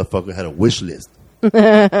 and this motherfucker had a wish list.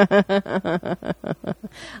 I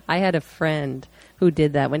had a friend who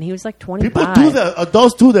did that when he was like 25. People do that.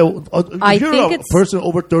 Adults do that. I If you're think a it's- person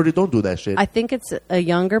over 30, don't do that shit. I think it's a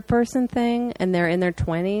younger person thing, and they're in their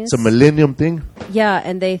 20s. It's a millennium thing. Yeah,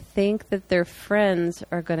 and they think that their friends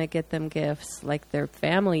are going to get them gifts like their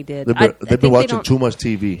family did. They've I been think they watching don't- too much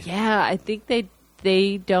TV. Yeah, I think they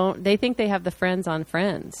don't. They think they have the friends on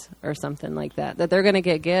friends or something like that. That they're going to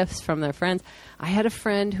get gifts from their friends. I had a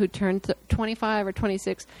friend who turned 25 or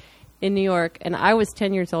 26 in New York, and I was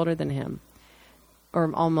 10 years older than him,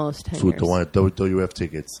 or almost 10 So years. the one at WWF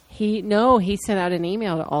tickets. He sent out an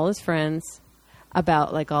email to all his friends.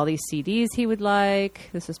 about like all these CDs he would like.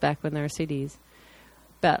 This was back when there were CDs.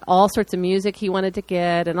 About all sorts of music he wanted to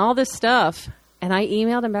get and all this stuff. And I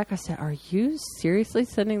emailed him back. I said, "Are you seriously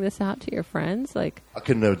sending this out to your friends?" Like, I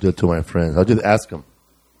could never do it to my friends. I'll just ask them.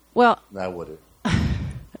 well, I wouldn't.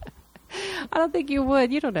 I don't think you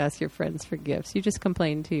would. You don't ask your friends for gifts. You just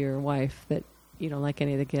complain to your wife that you don't like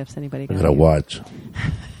any of the gifts anybody I got got a you. watch.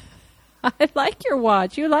 I like your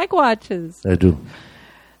watch. You like watches. I do.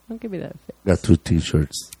 Don't give me that face. Got 2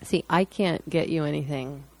 T-shirts. See, I can't get you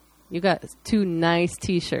anything. You got 2 nice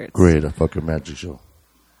T-shirts. Great, a fucking magic show.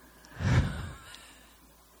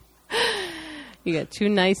 You got 2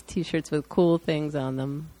 nice T-shirts with cool things on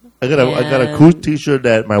them. I got a cool T-shirt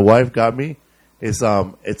that my wife got me. It's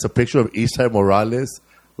a picture of Isai Morales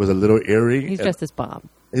with a little earring. He's dressed as Bob.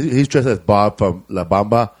 He's dressed as Bob from La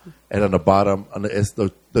Bamba, and on the bottom,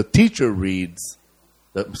 the T-shirt reads,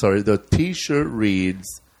 the T-shirt reads,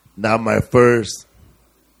 "Not my first,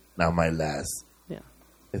 not my last." Yeah.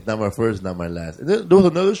 It's not my first, not my last. And there was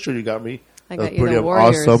another shirt you got me. I That got was you pretty the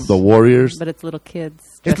Warriors. awesome. The Warriors. But it's little kids.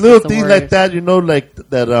 It's dressed little as the things Warriors. like that, like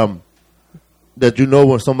that. That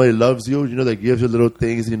when somebody loves you, that gives you little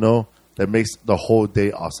things, that makes the whole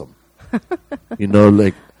day awesome.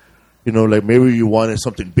 Like maybe you wanted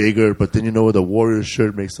something bigger, but then the Warriors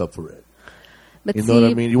shirt makes up for it. But You know what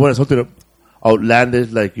I mean? You wanted something outlandish,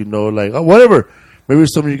 whatever. Maybe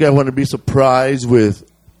some of you guys want to be surprised with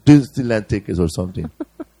Disneyland tickets or something,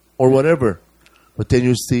 or whatever. But then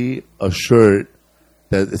you see a shirt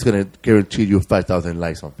that is going to guarantee you 5,000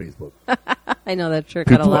 likes on Facebook. I know that shirt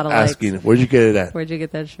got a People lot of are asking, likes. where'd you get it at? Where'd you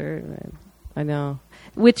get that shirt? Man? I know.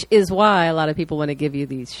 Which is why a lot of people want to give you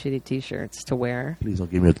these shitty T-shirts to wear. Please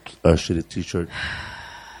don't give me a shitty T-shirt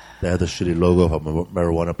that has the shitty logo of a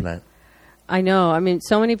marijuana plant. I know. I mean,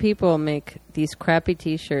 so many people make these crappy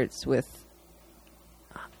T-shirts with...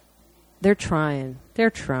 They're trying.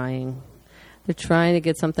 They're trying to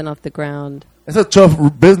get something off the ground. It's a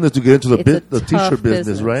tough business to get into It's the a T-shirt tough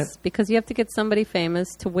business, right? Because you have to get somebody famous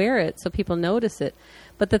to wear it so people notice it.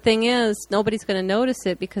 But the thing is, nobody's going to notice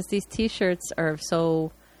it because these T-shirts are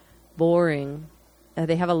so boring.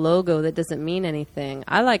 They have a logo that doesn't mean anything.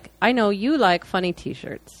 I know you like funny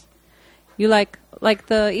T-shirts. You like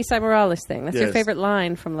the Isai Morales thing. That's your Yes. favorite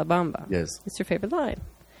line from La Bamba. Yes. It's your favorite line.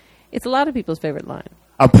 It's a lot of people's favorite line.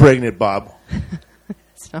 I'm pregnant, Bob.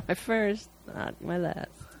 It's not my first, not my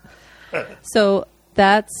last. So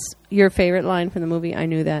that's your favorite line from the movie. I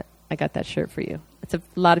knew that. I got that shirt for you. It's a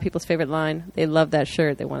lot of people's favorite line. They love that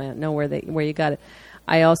shirt. They want to know where you got it.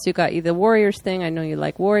 I also got you the Warriors thing. I know you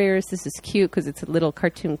like Warriors. This is cute because it's little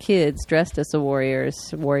cartoon kids dressed as the Warriors.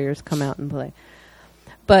 Warriors come out and play.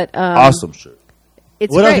 But Awesome shirt.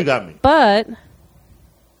 it's What great. else you got me? But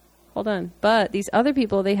hold on. But these other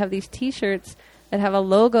people, they have these T-shirts that have a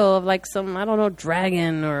logo of like some, I don't know,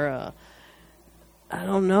 dragon or a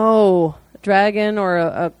dragon or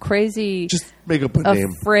a crazy Just make up a a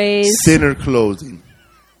name. phrase. Sinner clothing.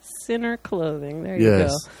 Sinner clothing. There you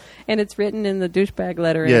Yes. go. And it's written in the douchebag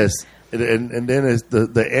lettering. Yes. And then it's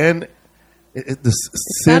the N.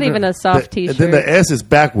 It's not even a soft And then T-shirt. the S is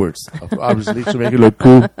backwards, obviously, to make it look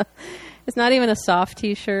cool. It's not even a soft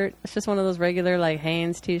T-shirt. It's just one of those regular like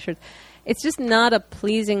Hanes T-shirts. It's just not a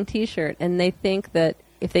pleasing T-shirt, and they think that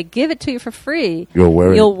if they give it to you for free, You'll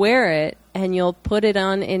wear it. and you'll put it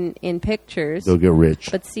on in pictures. They'll get rich.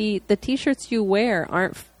 But see, the T-shirts you wear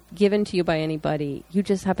aren't given to you by anybody. You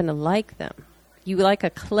just happen to like them. You like a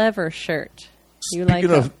clever shirt. You Speaking like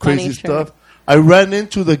a of crazy funny shirt. stuff, I ran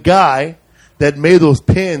into the guy that made those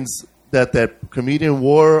pins that comedian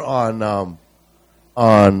wore on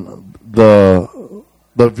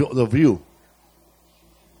the View.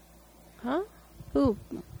 Huh? Who?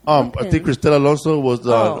 I What think pins? Cristela Alonso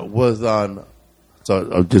was on.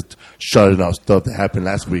 So I'm just shouting out stuff that happened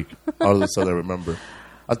last week. All of a sudden, I remember.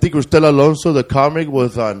 I think Cristela Alonso, the comic,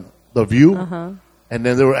 was on The View. And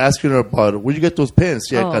then they were asking her about, where'd you get those pins?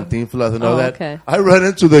 She had Oh. Cantinflas and all Oh, that. okay. I ran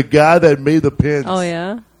into the guy that made the pins. Oh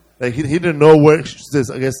yeah. Like he didn't know where. She says,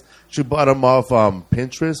 I guess she bought them off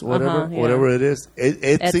Pinterest, Yeah. whatever it is,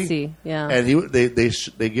 Etsy. Etsy, yeah. And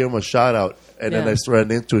they gave him a shout out, and then Yeah. I ran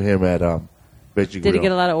into him at Veggie Did Grill. he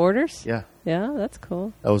get a lot of orders? Yeah, Yeah, that's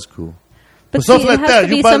cool. that was cool. But stuff see, like it has that, to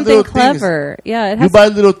you be buy something little things. clever. Yeah, it You has. buy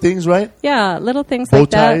little things, right? Yeah, little things Bow like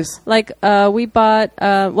that. ties? Like we bought.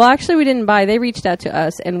 Well, actually, we didn't buy. They reached out to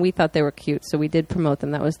us, and we thought they were cute, so we did promote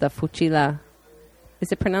them. That was the fuchila.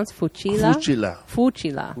 Is it pronounced fuchila? Fuchila.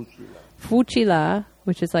 Fuchila. Fuchila,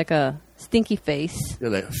 which is like a stinky face You're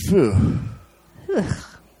like, phew.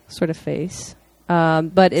 sort of face.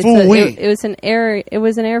 But it's Foo-wee. it was an air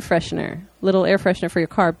freshener, little air freshener for your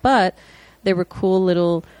car. But they were cool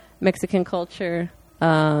little Mexican culture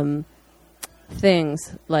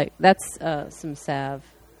things. Like, that's some salve.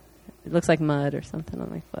 It looks like mud or something on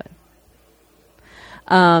my foot.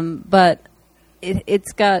 But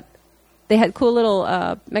it's got... They had cool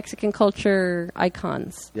little Mexican culture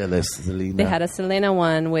icons. Yeah, like Selena. They had a Selena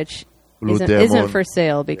one, which Blue isn't Demon. for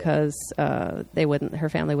sale because her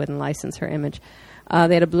family wouldn't license her image.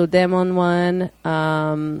 They had a Blue Demon one.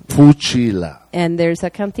 Fuchila. And there's a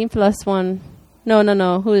Cantinflas one.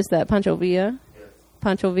 No. Who is that? Pancho Villa? Yes.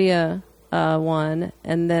 Pancho Villa one.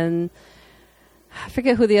 And then I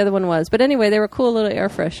forget who the other one was. But anyway, they were cool little air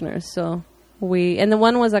fresheners. So and the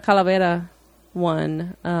one was a Calavera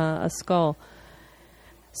one, a skull.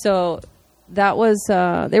 So that was,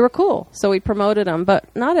 they were cool. So we promoted them. But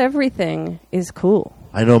not everything is cool.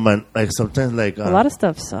 I know, man. Like sometimes, like A lot of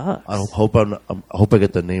stuff sucks. I hope I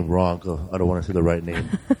get the name wrong. 'Cause I don't want to say the right name.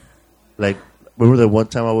 Like, remember that one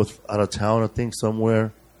time I was out of town, I think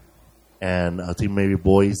somewhere, and I think maybe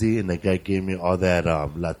Boise, and the guy gave me all that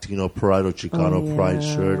Latino pride or Chicano pride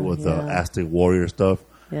shirt with the Aztec warrior stuff.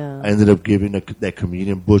 Yeah. I ended up giving that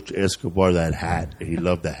comedian Butch Escobar that hat. And he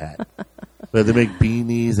loved the hat. But they make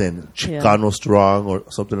beanies and Chicano strong or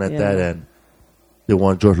something like that, and they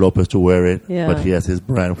want George Lopez to wear it, but he has his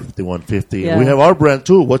brand 5150. Yeah. We have our brand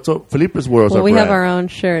too. What's up? Felipe's World's our we brand. have our own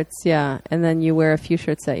shirts, and then you wear a few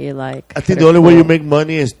shirts that you like. I think the only way you make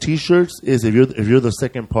money is T-shirts is if you're the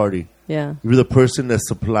second party. Yeah. If you're the person that's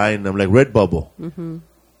supplying them, like Redbubble. Mm-hmm.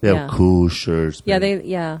 They have cool shirts. Yeah,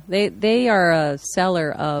 man. they are a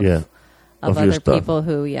seller of your other stuff. people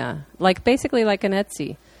who like basically like an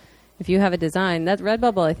Etsy. If you have a design, that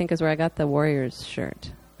Redbubble I think is where I got the Warriors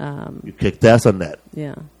shirt. You kicked ass on that.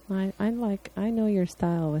 Yeah, I know your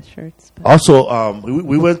style with shirts. But Also,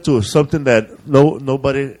 we went to something that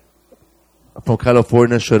nobody from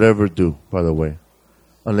California should ever do, by the way,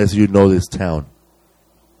 unless you know this town.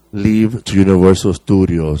 Leave to Universal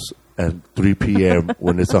Studios at 3 p.m.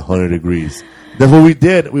 when it's 100 degrees. That's what we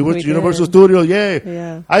did. We went to Universal Studios. Yay.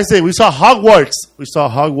 Yeah. I say we saw Hogwarts.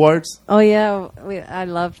 Oh yeah, I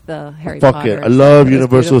loved the Harry Fuck Potter. it. I love It was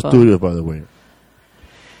Universal beautiful. Studios, by the way.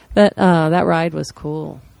 That ride was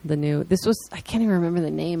cool. I can't even remember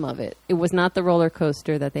the name of it. It was not the roller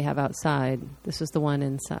coaster that they have outside. This was the one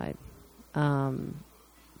inside.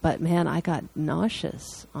 But man, I got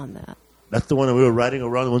nauseous on that. That's the one that we were riding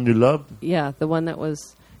around, the one you loved? Yeah, the one that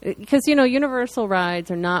was... Because, Universal rides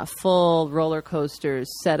are not full roller coasters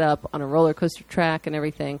set up on a roller coaster track and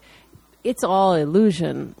everything. It's all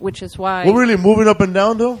illusion, which is why... We're really moving up and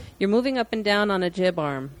down, though? You're moving up and down on a jib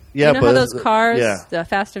arm. Yeah, you know but how those cars, the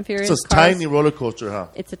Fast and It's Furious a cars? tiny roller coaster, huh?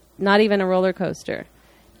 It's not even a roller coaster.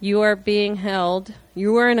 You are being held...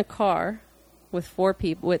 You are in a car with 4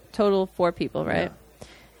 people, with total 4 people, right? Yeah.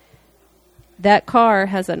 That car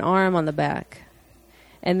has an arm on the back.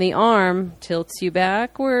 And the arm tilts you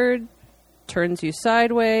backward, turns you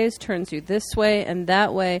sideways, turns you this way and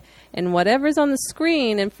that way. And whatever's on the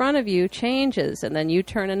screen in front of you changes. And then you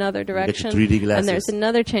turn another direction. You get the 3D glasses. And there's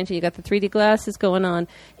another change. And you got the 3D glasses going on.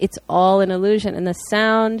 It's all an illusion. And the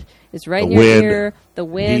sound is right in your ear. The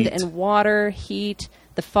wind heat. and water, heat,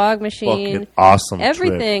 the fog machine. Fucking awesome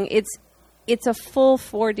everything. trip. It's a full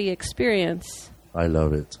 4D experience. I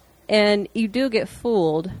love it. And you do get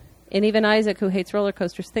fooled. And even Isaac, who hates roller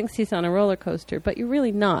coasters, thinks he's on a roller coaster, but you're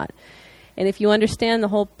really not. And if you understand the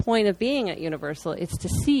whole point of being at Universal, it's to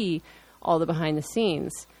see all the behind the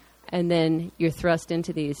scenes. And then you're thrust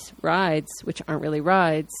into these rides, which aren't really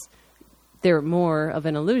rides. They're more of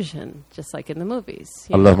an illusion, just like in the movies.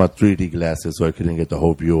 I love my 3D glasses, so I couldn't get the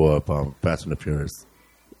whole view up on Fast and the Furious.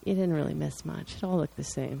 You didn't really miss much. It all looked the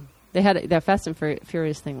same. They had that Fast and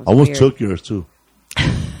Furious thing was I almost weird. took yours, too.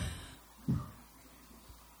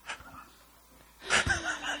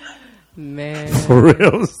 Man. For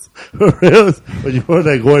reals. When you were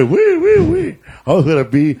like going, wee. I was going to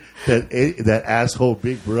be that asshole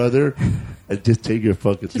big brother and just take your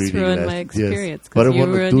fucking 3D Just ruined glasses. my experience But I because you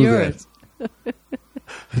wanted to ruined do yours. that.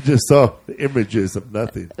 I just saw the images of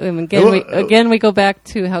nothing. Again, we go back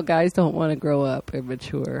to how guys don't want to grow up and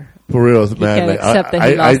mature. For reals, man. can't Like, accept that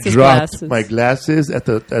he I lost his dropped glasses. my glasses at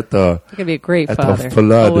the You're gonna be a great At the father.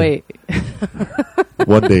 flood. Oh wait,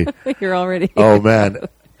 one day. you're already. Oh man,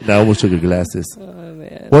 now I almost took your glasses. Oh,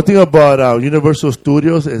 man. One thing about Universal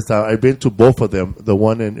Studios is I've been to both of them. The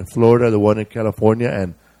one in Florida, the one in California,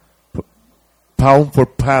 and pound for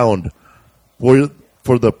pound,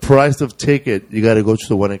 for the price of ticket, you got to go to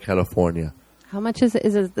the one in California. How much is it?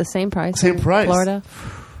 Is it the same price? Same in price. Florida.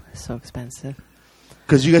 It's so expensive.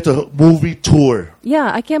 Because you get the movie tour.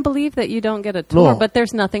 Yeah, I can't believe that you don't get a tour, No. but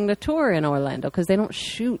there's nothing to tour in Orlando because they don't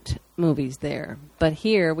shoot movies there. But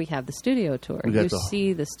here we have the studio tour. We got You the-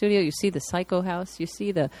 see the studio, you see the Psycho House, you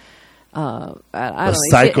see the I don't The know, you see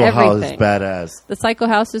Psycho House is everything. badass. The Psycho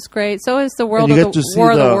House is great. So is the World And of you the get to see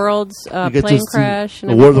War of the the- Worlds You get to plane see crash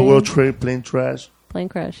and the World of the everything. World plane crash. Plane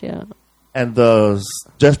crash, yeah. And the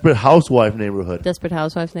Desperate Housewife neighborhood. Desperate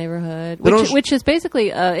Housewives neighborhood, They don't which is basically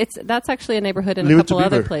that's actually a neighborhood in Leave a It to couple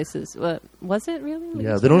other Beaver. places. Was it really? Leave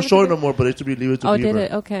Yeah, It to they don't Beaver? show it no more, but it used to be Leave It to Oh, Beaver. did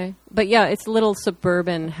it? Okay, but yeah, it's a little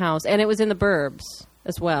suburban house, and it was in the burbs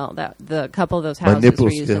as well. That the couple of those My houses were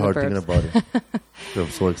nipples used get in the hard thinking burbs. about it. I'm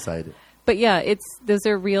so excited. But yeah, those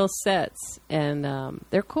are real sets, and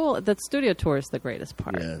they're cool. The studio tour is the greatest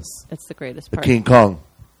part. Yes. It's the greatest The part. King Kong.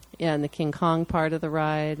 Yeah, and the King Kong part of the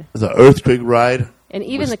ride. The earthquake ride. And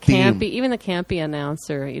even was the themed. campy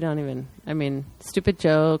announcer, you don't even, I mean, stupid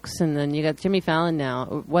jokes, and then you got Jimmy Fallon now.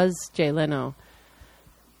 It was Jay Leno,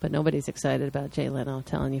 but nobody's excited about Jay Leno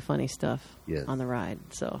telling you funny stuff Yes. on the ride.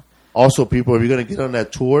 So Also, people, if you're going to get on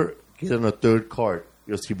that tour, get on a third card.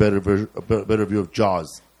 You'll see a better view of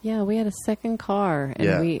Jaws. yeah, we had a second car, and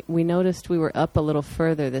Yeah. we noticed we were up a little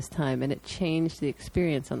further this time, and it changed the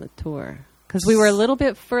experience on the tour because we were a little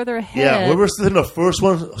bit further ahead. Yeah, we were sitting in the first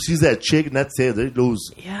one. She's that chick, and that's it. They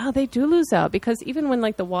lose. Yeah, they do lose out because even when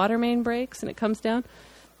like the water main breaks and it comes down,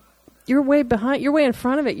 you're way behind. You're way in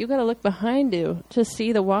front of it. You got to look behind you to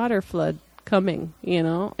see the water flood coming. You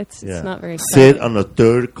know, it's not very Sit exciting. on the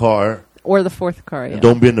third car. Or the fourth car. Yeah, And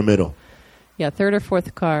don't be in the middle. yeah, third or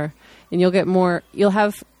fourth car, and you'll get more. You'll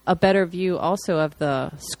have a better view also of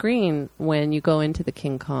the screen when you go into the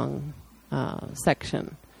King Kong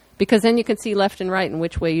section, because then you can see left and right and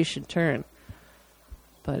which way you should turn.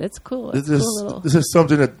 But it's cool. It's This cool little. is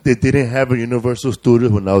something that they didn't have in Universal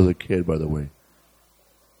Studios when I was a kid, by the way.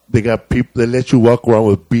 They got people, they let you walk around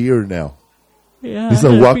with beer now. Yeah, It's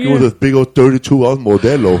like walking with a big old 32-ounce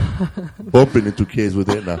Modelo, bumping into kids with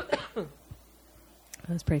it now. That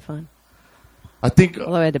was pretty fun. I think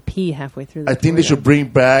Although I had to pee halfway through. The I think they should bring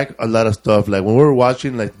back a lot of stuff. Like when we were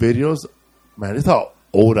watching like videos, man, it's how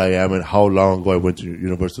old I am and how long ago I went to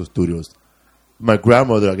Universal Studios. My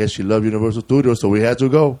grandmother, I guess she loved Universal Studios, so we had to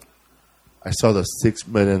go. I saw the $6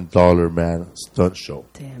 million man stunt show.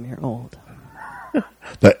 Damn, you're old.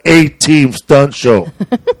 The A-Team stunt show.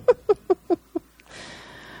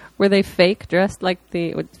 Were they fake dressed like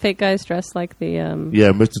fake guys dressed like the?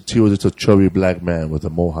 Yeah, Mr. T was just a chubby black man with a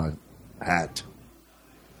mohawk hat.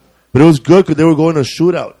 But it was good because they were going to a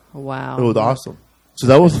shootout. Wow. It was awesome. So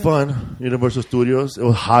that was fun. Universal Studios. It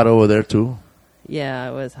was hot over there too. Yeah,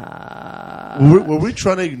 it was hot. Were we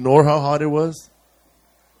trying to ignore how hot it was?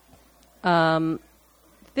 No,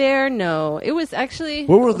 it was actually.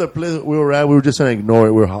 Where was the place we were at? We were just trying to ignore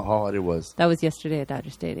it. How hot it was. That was yesterday at Dodger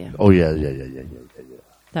Stadium. Oh yeah.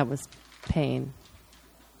 That was pain.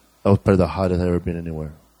 That was probably the hottest I've ever been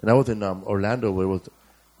anywhere. And I was in Orlando where it was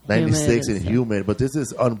 96 and and stuff. humid. But this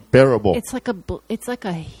is unbearable. It's like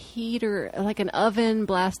a heater, like an oven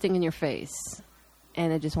blasting in your face,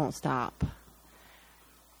 and it just won't stop.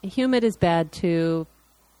 Humid is bad too,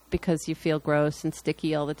 because you feel gross and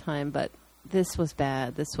sticky all the time. But this was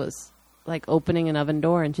bad. This was like opening an oven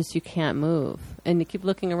door and just you can't move, and you keep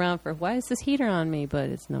looking around for why is this heater on me? But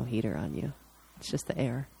it's no heater on you. It's just the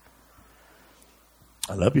air.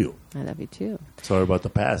 I love you. I love you too. Sorry about the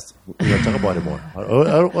past. We gotta talk about it more. I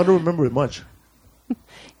don't remember it much.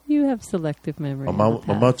 You have selective memory. My of the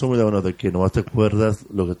mom past. told me that when I was a kid, no te acuerdas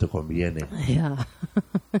lo que te conviene. Yeah,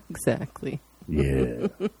 exactly. Yeah.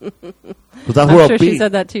 So that's where I'm sure I'll be. she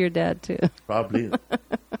said that to your dad too. Probably.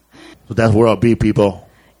 So that's where I'll be, people.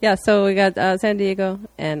 Yeah, so we got San Diego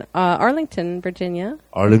and Arlington, Virginia.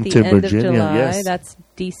 Arlington, the end Virginia, of July. yes. That's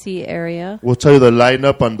D.C. area. We'll tell you the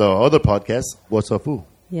lineup on the other podcast. What's up, who?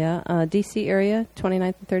 Yeah, D.C. area,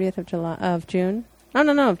 29th and 30th of June.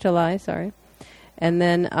 No, of July, sorry. And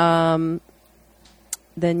then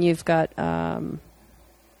you've got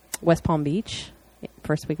West Palm Beach,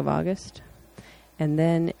 first week of August. And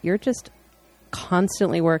then you're just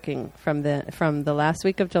constantly working from the last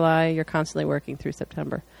week of July. You're constantly working through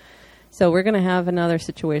September. So we're going to have another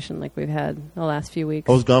situation like we've had the last few weeks.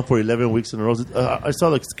 I was gone for 11 weeks in a row. I saw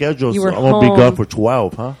the schedule. You So were I'm going to be home. gone for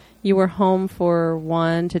 12, huh? You were home for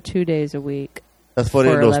 1 to 2 days a week. That's funny.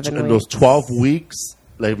 For In 11 those weeks. 12 weeks,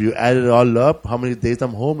 like if you add it all up, how many days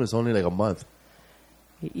I'm home? It's only like a month.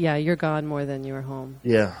 Yeah, you're gone more than you were home.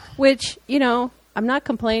 Yeah. Which, I'm not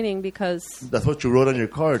complaining because That's what you wrote on your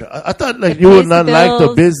card. I thought like It you would pays not the like the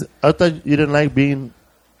bills. biz. I thought you didn't like being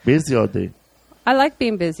busy all day. I like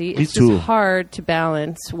being busy. Me It's too. just hard to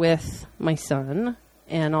balance with my son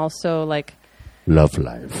and also like Love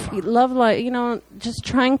life. Love life, just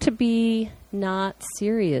trying to be not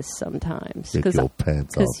serious sometimes. Take your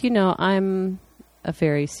pants off. Because, I'm a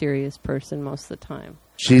very serious person most of the time.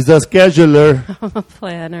 She's a scheduler. I'm a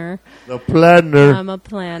planner. The planner. I'm a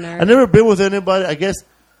planner. I've never been with anybody. I guess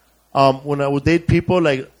when I would date people,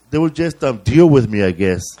 like they would just deal with me, I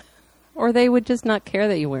guess. Or they would just not care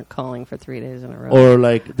that you weren't calling for 3 days in a row. Or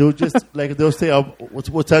like they would just they'll say,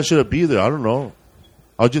 "What time should I be there?" I don't know.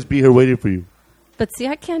 I'll just be here waiting for you. But see,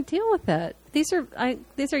 I can't deal with that. These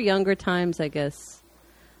are younger times, I guess.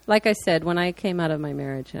 Like I said, when I came out of my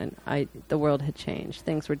marriage, and the world had changed.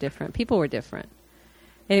 Things were different. People were different.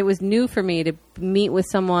 And it was new for me to meet with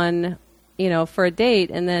someone, for a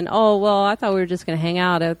date. And then, I thought we were just going to hang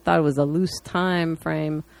out. I thought it was a loose time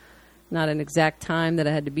frame, not an exact time that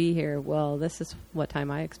I had to be here. Well, this is what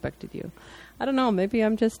time I expected you. I don't know. Maybe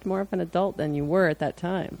I'm just more of an adult than you were at that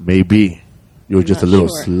time. Maybe. You were just a little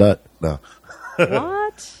sure. slut. No.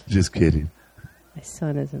 What? Just kidding. My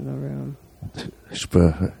son is in the room. You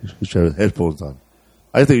should have headphones on.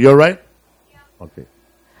 I think you're right? Yeah. Okay.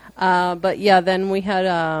 But yeah, then we had,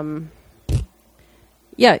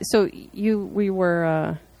 so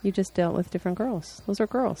you just dealt with different girls. Those were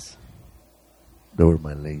girls. They were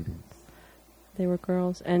my ladies. They were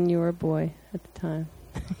girls, and you were a boy at the time.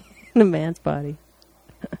 In a man's body.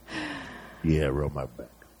 Yeah, roll my back.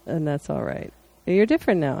 And that's all right. You're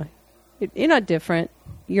different now. You're not different.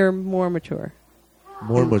 You're more mature.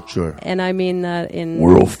 More mature. And I mean that in...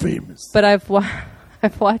 World famous. But I've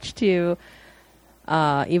watched you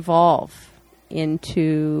evolve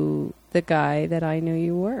into the guy that I knew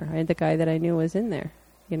you were. The guy that I knew was in there,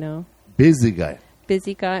 Busy guy.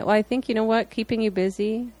 Busy guy. Well, I think, keeping you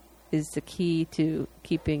busy is the key to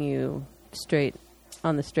keeping you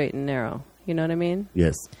on the straight and narrow. You know what I mean?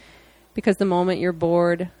 Yes. Because the moment you're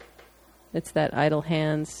bored, it's that idle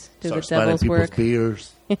hands do Start the devil's work.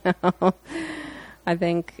 Beers. I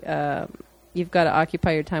think you've got to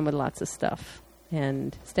occupy your time with lots of stuff.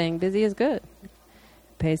 And staying busy is good. It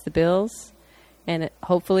pays the bills. And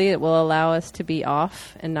hopefully it will allow us to be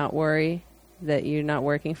off and not worry that you're not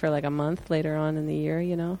working for like a month later on in the year,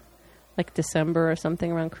 Like December or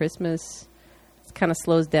something around Christmas. It kind of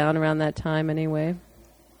slows down around that time anyway.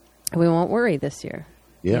 We won't worry this year.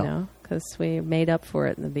 Yeah. Because we made up for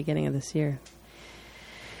it in the beginning of this year.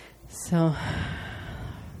 So...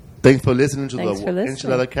 Thanks for listening to the listening.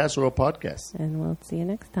 Enchilada Casserole podcast. And we'll see you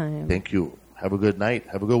next time. Thank you. Have a good night.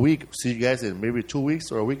 Have a good week. See you guys in maybe 2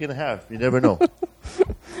 weeks or a week and a half. You never know.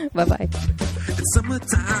 Bye-bye. It's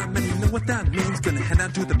summertime, and you know what that means. Gonna head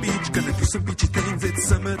out to the beach, gonna do some beachy things. It's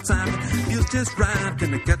summertime, it feels just right.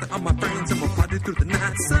 Gonna gather all my friends and we'll party through the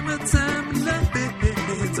night. Summertime, love it.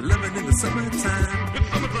 It's 11 in the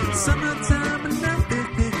summertime. Summertime, love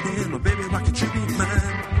it. My baby, why can't you be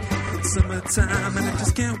mine? Summertime, and I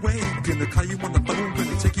just can't wait. Gonna call you on the phone,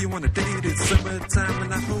 gonna take you on a date. It's summertime,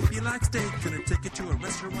 and I hope you like steak. Gonna take you to a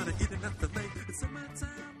restaurant and eat it at the lake. It's summertime.